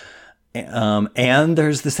everywhere. And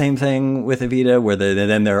there's the same thing with Evita where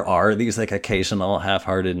then there are these like occasional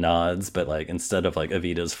half-hearted nods, but like instead of like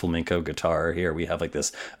Evita's flamenco guitar here, we have like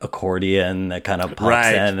this accordion that kind of pops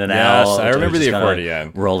in and out. I remember the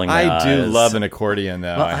accordion. Rolling I do eyes. love an accordion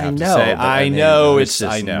though. Well, I have I to know, say. but I mean, know it's it's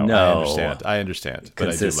just I know. no I understand. But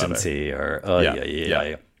I do love it. Consistency or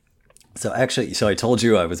Yeah. So actually, I told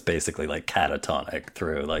you I was basically like catatonic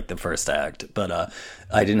through like the first act, but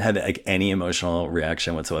I didn't have like any emotional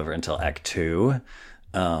reaction whatsoever until Act 2.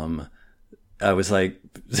 I was like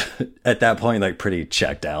at that point like pretty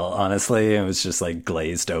checked out, honestly. It was just like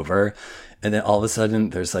glazed over. And then all of a sudden,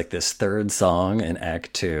 there's like this third song in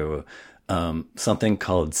Act Two, something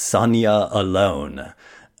called Sonia Alone,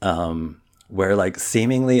 where like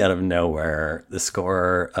seemingly out of nowhere, the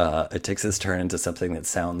score, it takes its turn into something that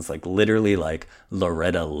sounds like literally like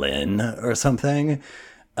Loretta Lynn or something.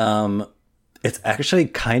 It's actually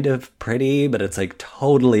kind of pretty, but it's like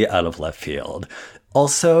totally out of left field.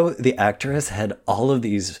 Also, the actress had all of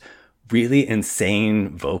these really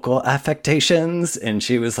insane vocal affectations, and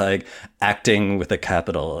she was like acting with a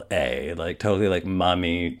capital A, like totally like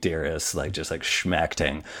mommy dearest, like just like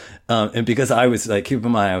schmacting. And because I was like, keep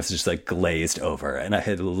in mind, I was just like glazed over, and I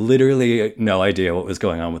had literally no idea what was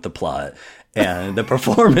going on with the plot. And the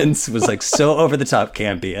performance was like so over the top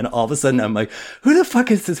campy. And all of a sudden I'm like, who the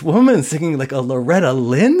fuck is this woman singing like a Loretta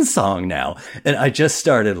Lynn song now? And I just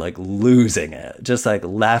started like losing it, just like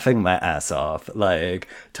laughing my ass off, like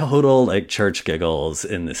total like church giggles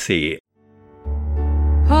in the seat.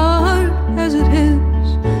 Hard as it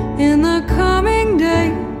is in the coming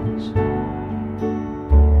days,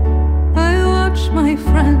 I watch my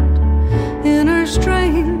friend in her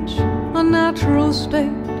strange, unnatural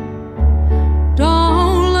state.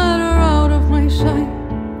 Don't let her out of my sight.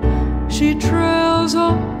 She trails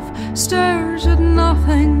off, stares at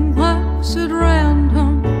nothing, laughs at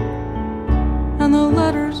random, and the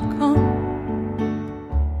letters come.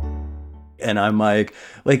 And I'm like,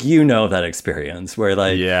 you know that experience where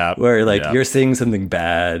like, you're seeing something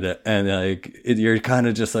bad and like, you're kind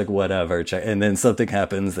of just like, whatever. And then something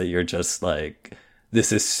happens that you're just like,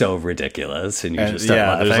 this is so ridiculous, and you just start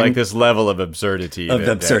laughing. There's like this level of absurdity.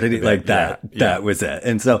 That was it.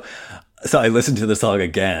 And so I listened to the song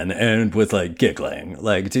again and was like giggling.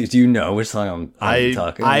 Like, do you know which song I'm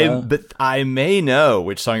talking about? But I may know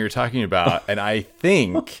which song you're talking about, and I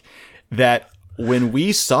think that when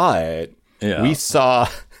we saw it, we saw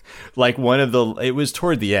like it was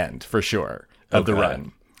toward the end for sure of the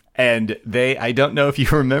run. And I don't know if you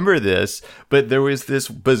remember this, but there was this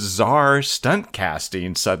bizarre stunt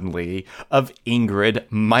casting suddenly of Ingrid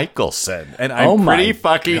Michaelson. And I'm pretty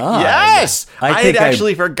fucking, yes! I had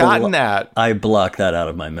actually forgotten that. I blocked that out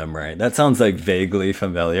of my memory. That sounds like vaguely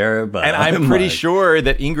familiar, but. And I'm pretty sure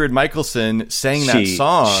that Ingrid Michaelson sang that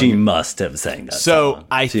song. She must have sang that song. So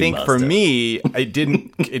I think for me, it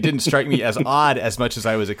didn't strike me as odd as much as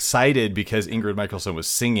I was excited because Ingrid Michaelson was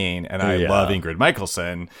singing, and I love Ingrid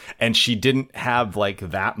Michaelson. And she didn't have like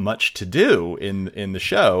that much to do in the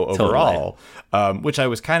show overall, which I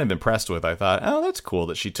was kind of impressed with. I thought, oh, that's cool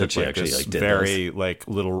that she took like this very like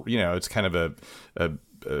little, it's kind of a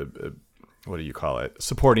what do you call it,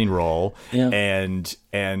 supporting role, and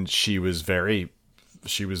she was very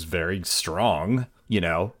strong.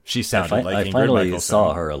 She sounded like Ingrid Michaelson. I finally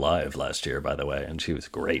saw her alive last year, by the way, and she was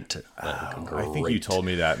great. I think you told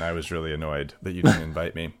me that, and I was really annoyed that you didn't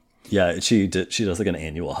invite me. Yeah, she does like an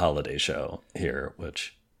annual holiday show here,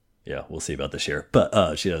 which, we'll see about this year.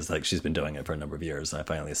 But she does she's been doing it for a number of years, and I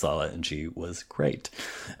finally saw it, and she was great.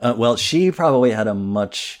 Well, she probably had a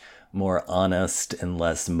much more honest and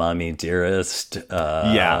less mommy dearest.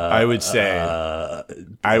 I would say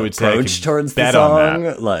approach towards the song.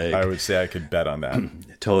 I would say I could bet on that.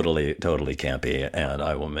 Totally campy, and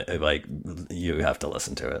I will you have to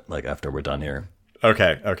listen to it after we're done here.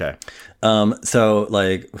 Okay. So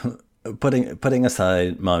putting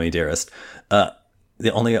aside Mommy Dearest,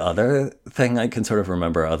 the only other thing I can sort of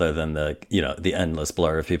remember other than the endless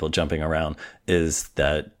blur of people jumping around is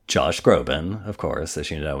that Josh Groban, of course,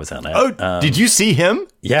 as you know, was in it. Oh, did you see him?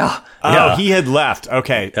 Yeah. Oh, he had left.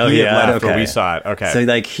 Okay. He had left when we saw it. Okay. So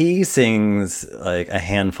he sings a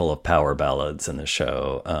handful of power ballads in the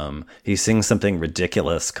show. He sings something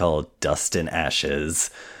ridiculous called Dust and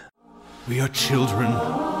Ashes. We are children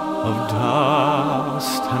of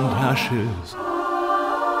dust and ashes,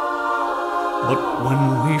 but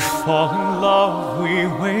when we fall in love, we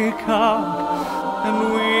wake up,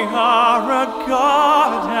 and we are a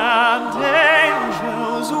god and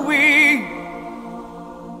angels we.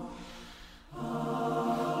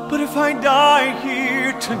 But if I die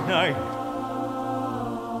here tonight,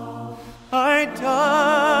 I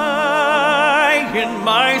die in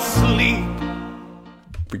my sleep.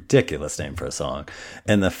 Ridiculous name for a song.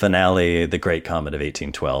 And the finale, The Great Comet of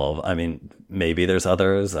 1812. I mean, maybe there's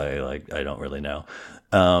others. I don't really know.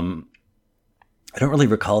 I don't really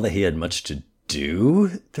recall that he had much to do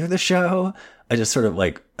through the show. I just sort of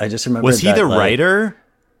I just remember. Was he the writer?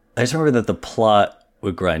 I just remember that the plot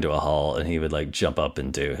would grind to a halt, and he would jump up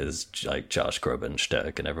and do his Josh Groban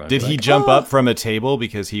shtick, and everyone. Did he jump up from a table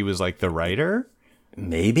because he was the writer?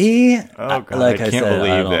 Maybe. Oh God! I can't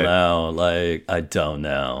believe I don't know. I don't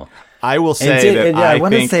know. I will say that I I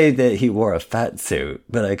want to think say that he wore a fat suit,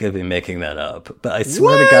 but I could be making that up. But I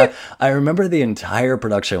swear to God, I remember the entire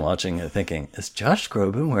production watching it thinking, is Josh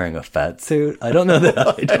Groban wearing a fat suit? I don't know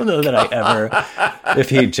that I ever, if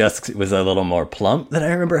he just was a little more plump than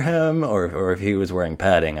I remember him, or if he was wearing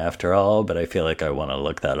padding after all, but I feel like I want to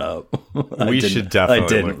look that up. we should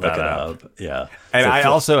definitely look that up. Yeah. And So I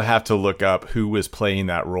also have to look up who was playing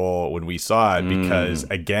that role when we saw it, because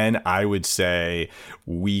again, I would say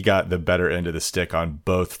we got the better end of the stick on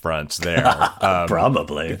both fronts there.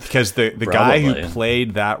 probably. Because the guy who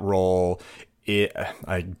played that role,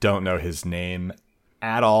 I don't know his name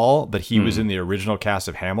at all, but he was in the original cast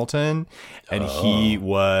of Hamilton, and he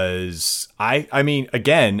was, I mean,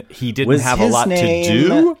 again, he didn't have a lot to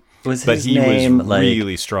do, but he was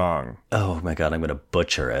really strong. Oh my God, I'm going to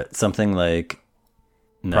butcher it. Something like,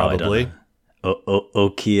 no, probably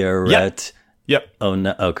Okiaret. Yep. Oh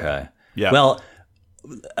no. Okay. Yeah. Well,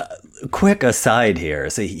 quick aside here.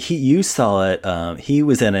 So you saw it. He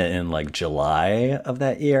was in it in like July of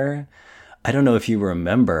that year. I don't know if you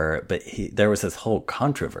remember, but there was this whole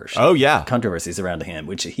controversy. Oh yeah, controversies around him,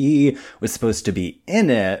 which he was supposed to be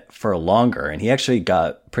in it for longer, and he actually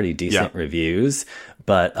got pretty decent reviews.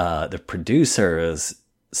 But the producers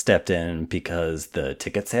stepped in because the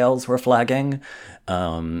ticket sales were flagging.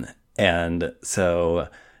 And so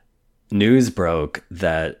news broke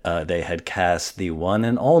that they had cast the one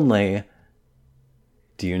and only.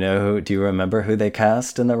 Do you remember who they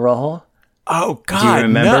cast in the role? Oh God! Do you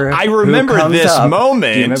remember? No, I remember this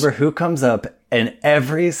moment. Do you remember who comes up in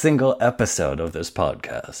every single episode of this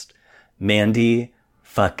podcast? Mandy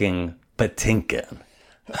fucking Patinkin.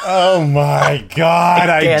 Oh my God!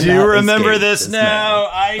 I do remember this now.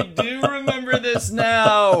 Man. I do remember this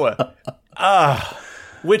now.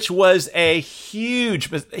 Which was a huge.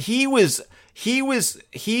 He was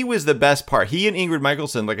the best part. He and Ingrid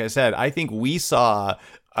Michaelson, like I said, I think we saw.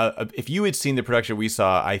 If you had seen the production we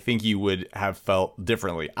saw, I think you would have felt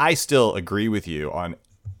differently. I still agree with you on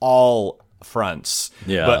all fronts.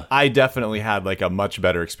 Yeah. But I definitely had like a much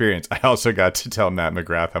better experience. I also got to tell Matt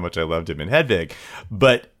McGrath how much I loved him in Hedwig.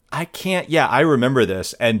 But I can't. Yeah, I remember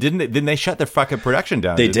this. And didn't they shut the fucking production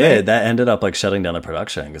down? They did. That ended up like shutting down the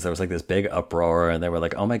production because there was like this big uproar, and they were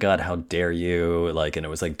like, "Oh my God, how dare you!" Like, and it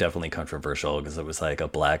was like definitely controversial because it was like a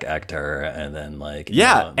black actor, and then like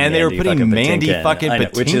and they were putting Mandy fucking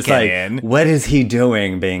Patinkin which is like, in. what is he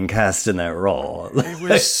doing being cast in that role? It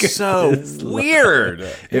was so weird.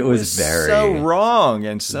 It was very so wrong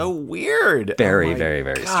and so weird. Very, oh very,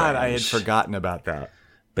 very God, strange. I had forgotten about that.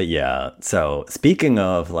 But yeah, so speaking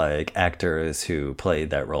of like actors who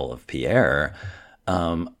played that role of Pierre,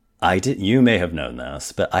 you may have known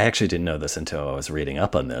this, but I actually didn't know this until I was reading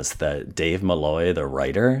up on this, that Dave Malloy, the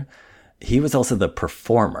writer, he was also the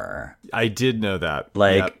performer. I did know that.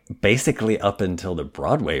 Like basically up until the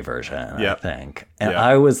Broadway version, I think. And Yep.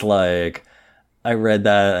 I was like, I read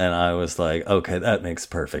that and I was like, okay, that makes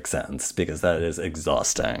perfect sense because that is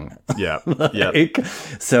exhausting. Yeah.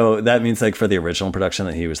 So that means like for the original production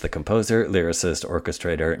that he was the composer, lyricist,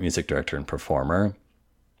 orchestrator, music director, and performer.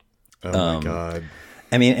 Oh my God.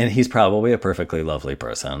 I mean, and he's probably a perfectly lovely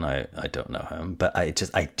person. I don't know him, but I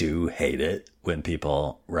do hate it when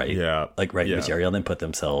people write material and put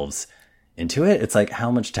themselves into it. It's like, how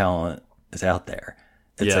much talent is out there?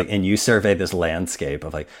 It's like, and you survey this landscape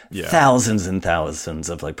of like thousands and thousands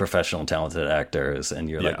of like professional talented actors,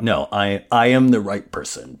 and you're like, no, I am the right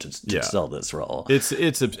person to sell this role. It's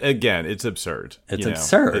absurd. It's absurd.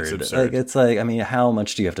 Like, it's like, I mean, how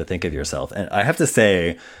much do you have to think of yourself? And I have to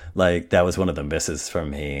say, like, that was one of the misses for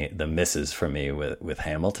me with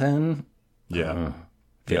Hamilton. Yeah.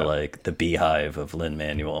 Feel like the beehive of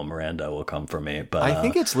Lin-Manuel Miranda will come for me, but I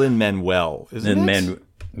think it's Lin-Manuel, isn't it?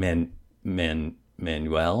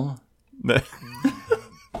 Manuel? I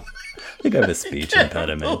think I have a speech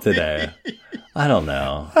impediment today. I don't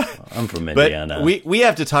know. I'm from Indiana. But we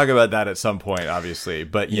have to talk about that at some point, obviously.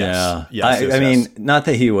 But yes. I mean, not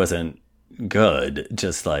that he wasn't good,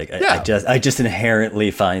 just like I just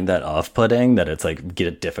inherently find that off-putting, that it's like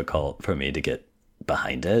difficult for me to get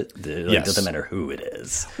behind it. It doesn't matter who it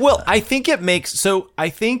is. Well, I think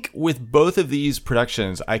with both of these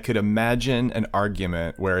productions, I could imagine an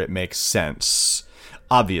argument where it makes sense,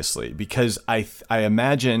 obviously, because I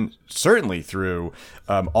imagine certainly through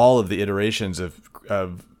all of the iterations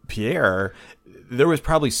of Pierre, there was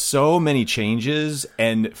probably so many changes,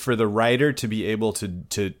 and for the writer to be able to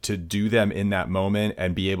do them in that moment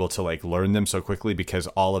and be able to like learn them so quickly because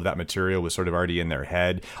all of that material was sort of already in their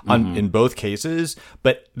head in both cases.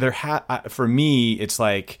 But for me, it's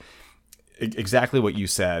like exactly what you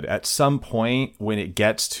said. At some point when it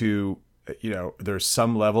gets to there's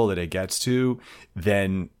some level that it gets to,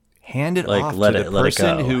 then hand it Like, off let to it- the let it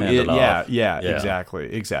person go, who hand is. it off. Yeah, Yeah.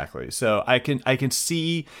 exactly. So I can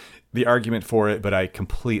see the argument for it, but I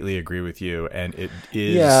completely agree with you, and it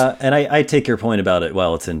is. Yeah, and I take your point about it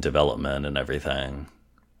while it's in development and everything.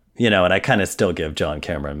 And I kind of still give John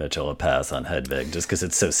Cameron Mitchell a pass on Hedwig just because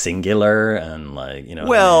it's so singular and like,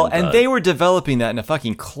 Well, what I mean? and But they were developing that in a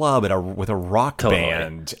fucking club with a rock Totally.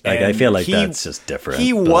 band. Like, I and feel like that's just different,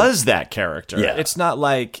 He but- was that character. Yeah. It's not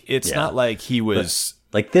like Yeah. he was.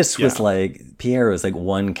 like this was Yeah. like Pierre was like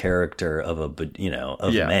one character of of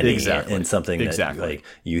Yeah, many exactly. in something that Exactly. like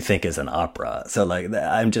you think is an opera. So like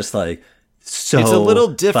I'm just like so It's a little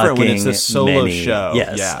different when it's a fucking solo many- show.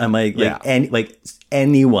 Yes, Yeah. I'm like Yeah.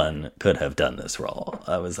 anyone could have done this role.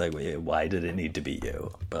 I was like, why did it need to be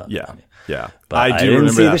you? But Yeah. But I do didn't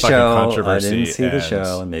remember see that the fucking show. controversy. I didn't see the and-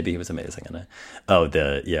 show, and maybe he was amazing in it. Oh,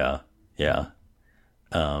 yeah.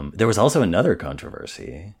 There was also another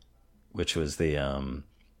controversy, which was the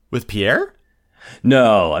With Pierre?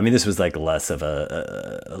 no, I mean this was like less of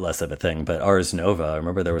a thing, but Ars Nova.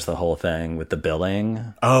 Remember there was the whole thing with the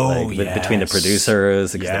billing. Oh, between the yes.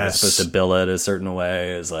 producers because they were Yes. supposed to bill it a certain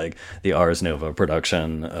way as like the Ars Nova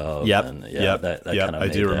production. Of, Yep. and, Yep. That Yep. kind of I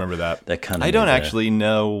do remember that. That kind of. I don't actually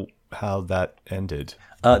know how that ended.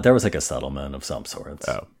 There was like a settlement of some sorts.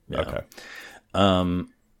 Oh, Yeah. okay.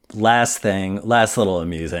 Last little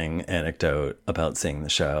amusing anecdote about seeing the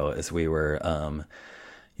show is we were,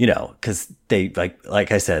 because they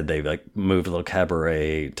like I said, they like moved little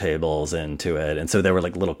cabaret tables into it. And so there were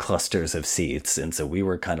like little clusters of seats. And so we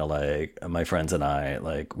were kind of like, my friends and I,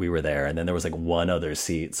 like we were there. And then there was like one other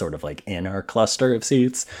seat sort of like in our cluster of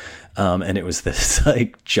seats. And it was this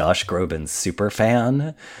like Josh Groban super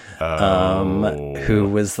fan, who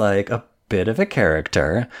was like a bit of a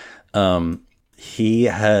character. He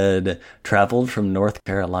had traveled from North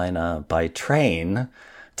Carolina by train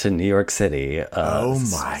to New York City. Oh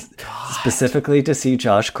my God. Specifically to see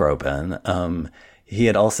Josh Groban. He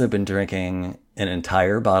had also been drinking an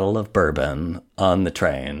entire bottle of bourbon on the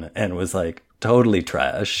train and was like totally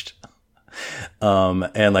trashed.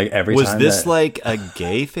 And like every Was time this that- like a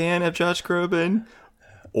gay fan of Josh Groban?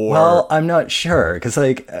 Or well, I'm not sure because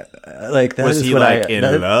like that was is he what like I, in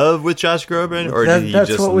that- love with Josh Groban? Or did he that's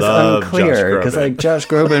just what was love unclear because like Josh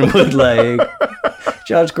Groban would like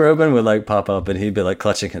Josh Groban would like pop up and he'd be like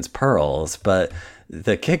clutching his pearls, but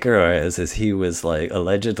the kicker is he was like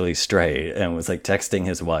allegedly straight and was like texting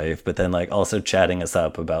his wife, but then like also chatting us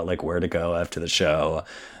up about like where to go after the show.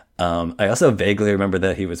 I also vaguely remember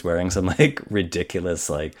that he was wearing some like ridiculous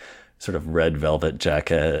like sort of red velvet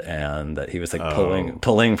jacket and that he was like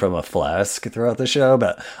pulling from a flask throughout the show,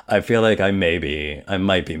 but I feel like I might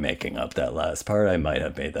be making up that last part. I might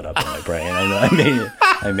have made that up in my brain.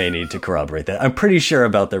 I may need to corroborate that. I'm pretty sure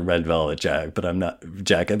about the red velvet jacket, but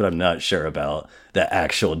I'm not sure about the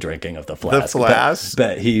actual drinking of the flask.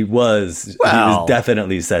 But he was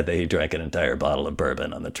definitely said that he drank an entire bottle of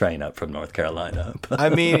bourbon on the train up from North Carolina. I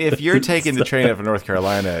mean, if you're taking the train up from North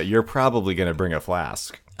Carolina, you're probably going to bring a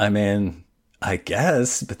flask. I mean, I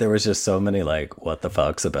guess, but there was just so many like what the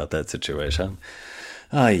fucks about that situation.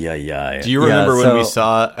 Ay. Do you remember when we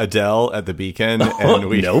saw Adele at the Beacon? And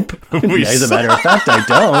we nope. we As a matter of fact, I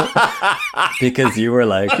don't, because you were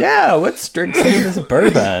like, "Yeah, let's drink some of this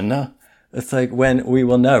bourbon." It's like when we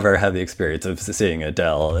will never have the experience of seeing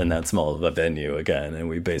Adele in that small of a venue again, and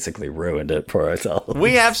we basically ruined it for ourselves.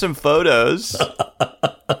 We have some photos,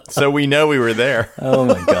 so we know we were there. Oh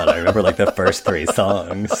my god, I remember like the first 3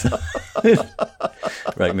 songs.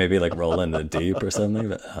 Like maybe like Roll in the Deep or something,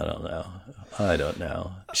 but I don't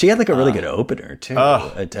know. She had like a really good opener too.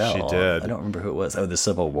 Adele. she did. I don't remember who it was. Oh, the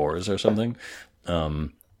Civil Wars or something.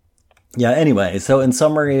 Yeah, anyway, so in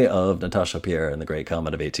summary of Natasha Pierre and the Great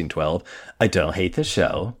Comet of 1812, I don't hate the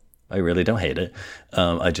show. I really don't hate it.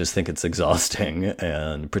 I just think it's exhausting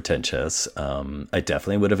and pretentious. I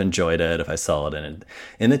definitely would have enjoyed it if I saw it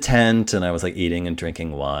in the tent and I was like eating and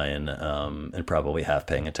drinking wine and probably half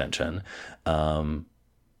paying attention.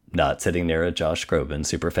 Not sitting near a Josh Groban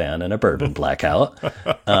super fan and a bourbon blackout.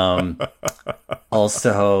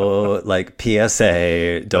 Also, like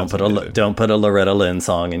PSA, don't put a Loretta Lynn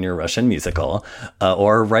song in your Russian musical,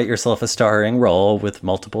 or write yourself a starring role with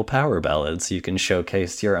multiple power ballads so you can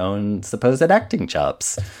showcase your own supposed acting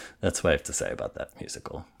chops. That's what I have to say about that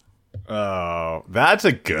musical. Oh, that's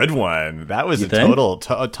a good one. That was You a think?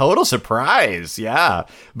 total surprise. Yeah,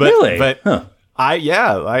 but Really? but. Huh. I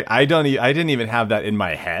didn't even have that in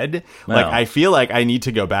my head. Like, Wow. I feel like I need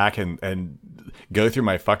to go back and go through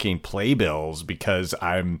my fucking playbills because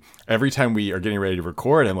every time we are getting ready to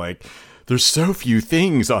record, I'm like, there's so few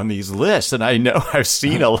things on these lists, and I know I've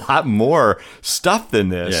seen a lot more stuff than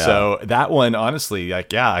this. Yeah. So that one, honestly,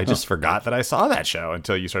 like, yeah, I just forgot that I saw that show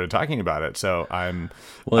until you started talking about it. So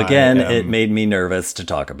Well, again, it made me nervous to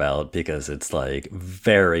talk about because it's like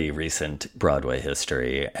very recent Broadway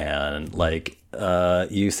history, and like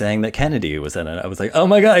you saying that Kennedy was in it, I was like, oh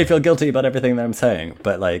my god, I feel guilty about everything that I'm saying.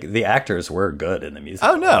 But like the actors were good in the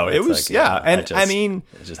musical. Oh no, it It's was like, yeah, and I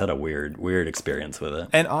just had a weird experience with it.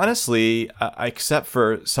 And honestly, except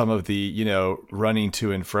for some of the, running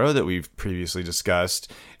to and fro that we've previously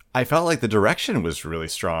discussed, I felt like the direction was really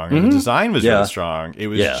strong and the design was really strong. It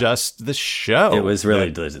was just the show. It was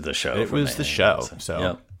really the show. It was the show.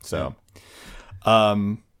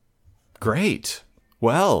 Great.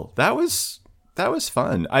 Well, that was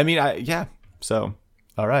fun. I mean, So,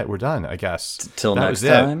 all right, we're done, I guess. Till that next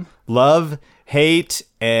time. Love, hate,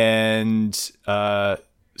 and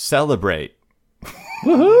celebrate.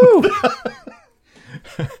 Woohoo!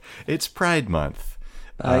 It's Pride Month.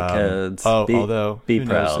 Bye, kids. Although be who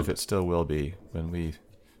proud. knows if it still will be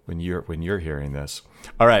when you're hearing this.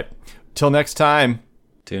 All right, till next time.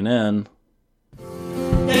 Tune in.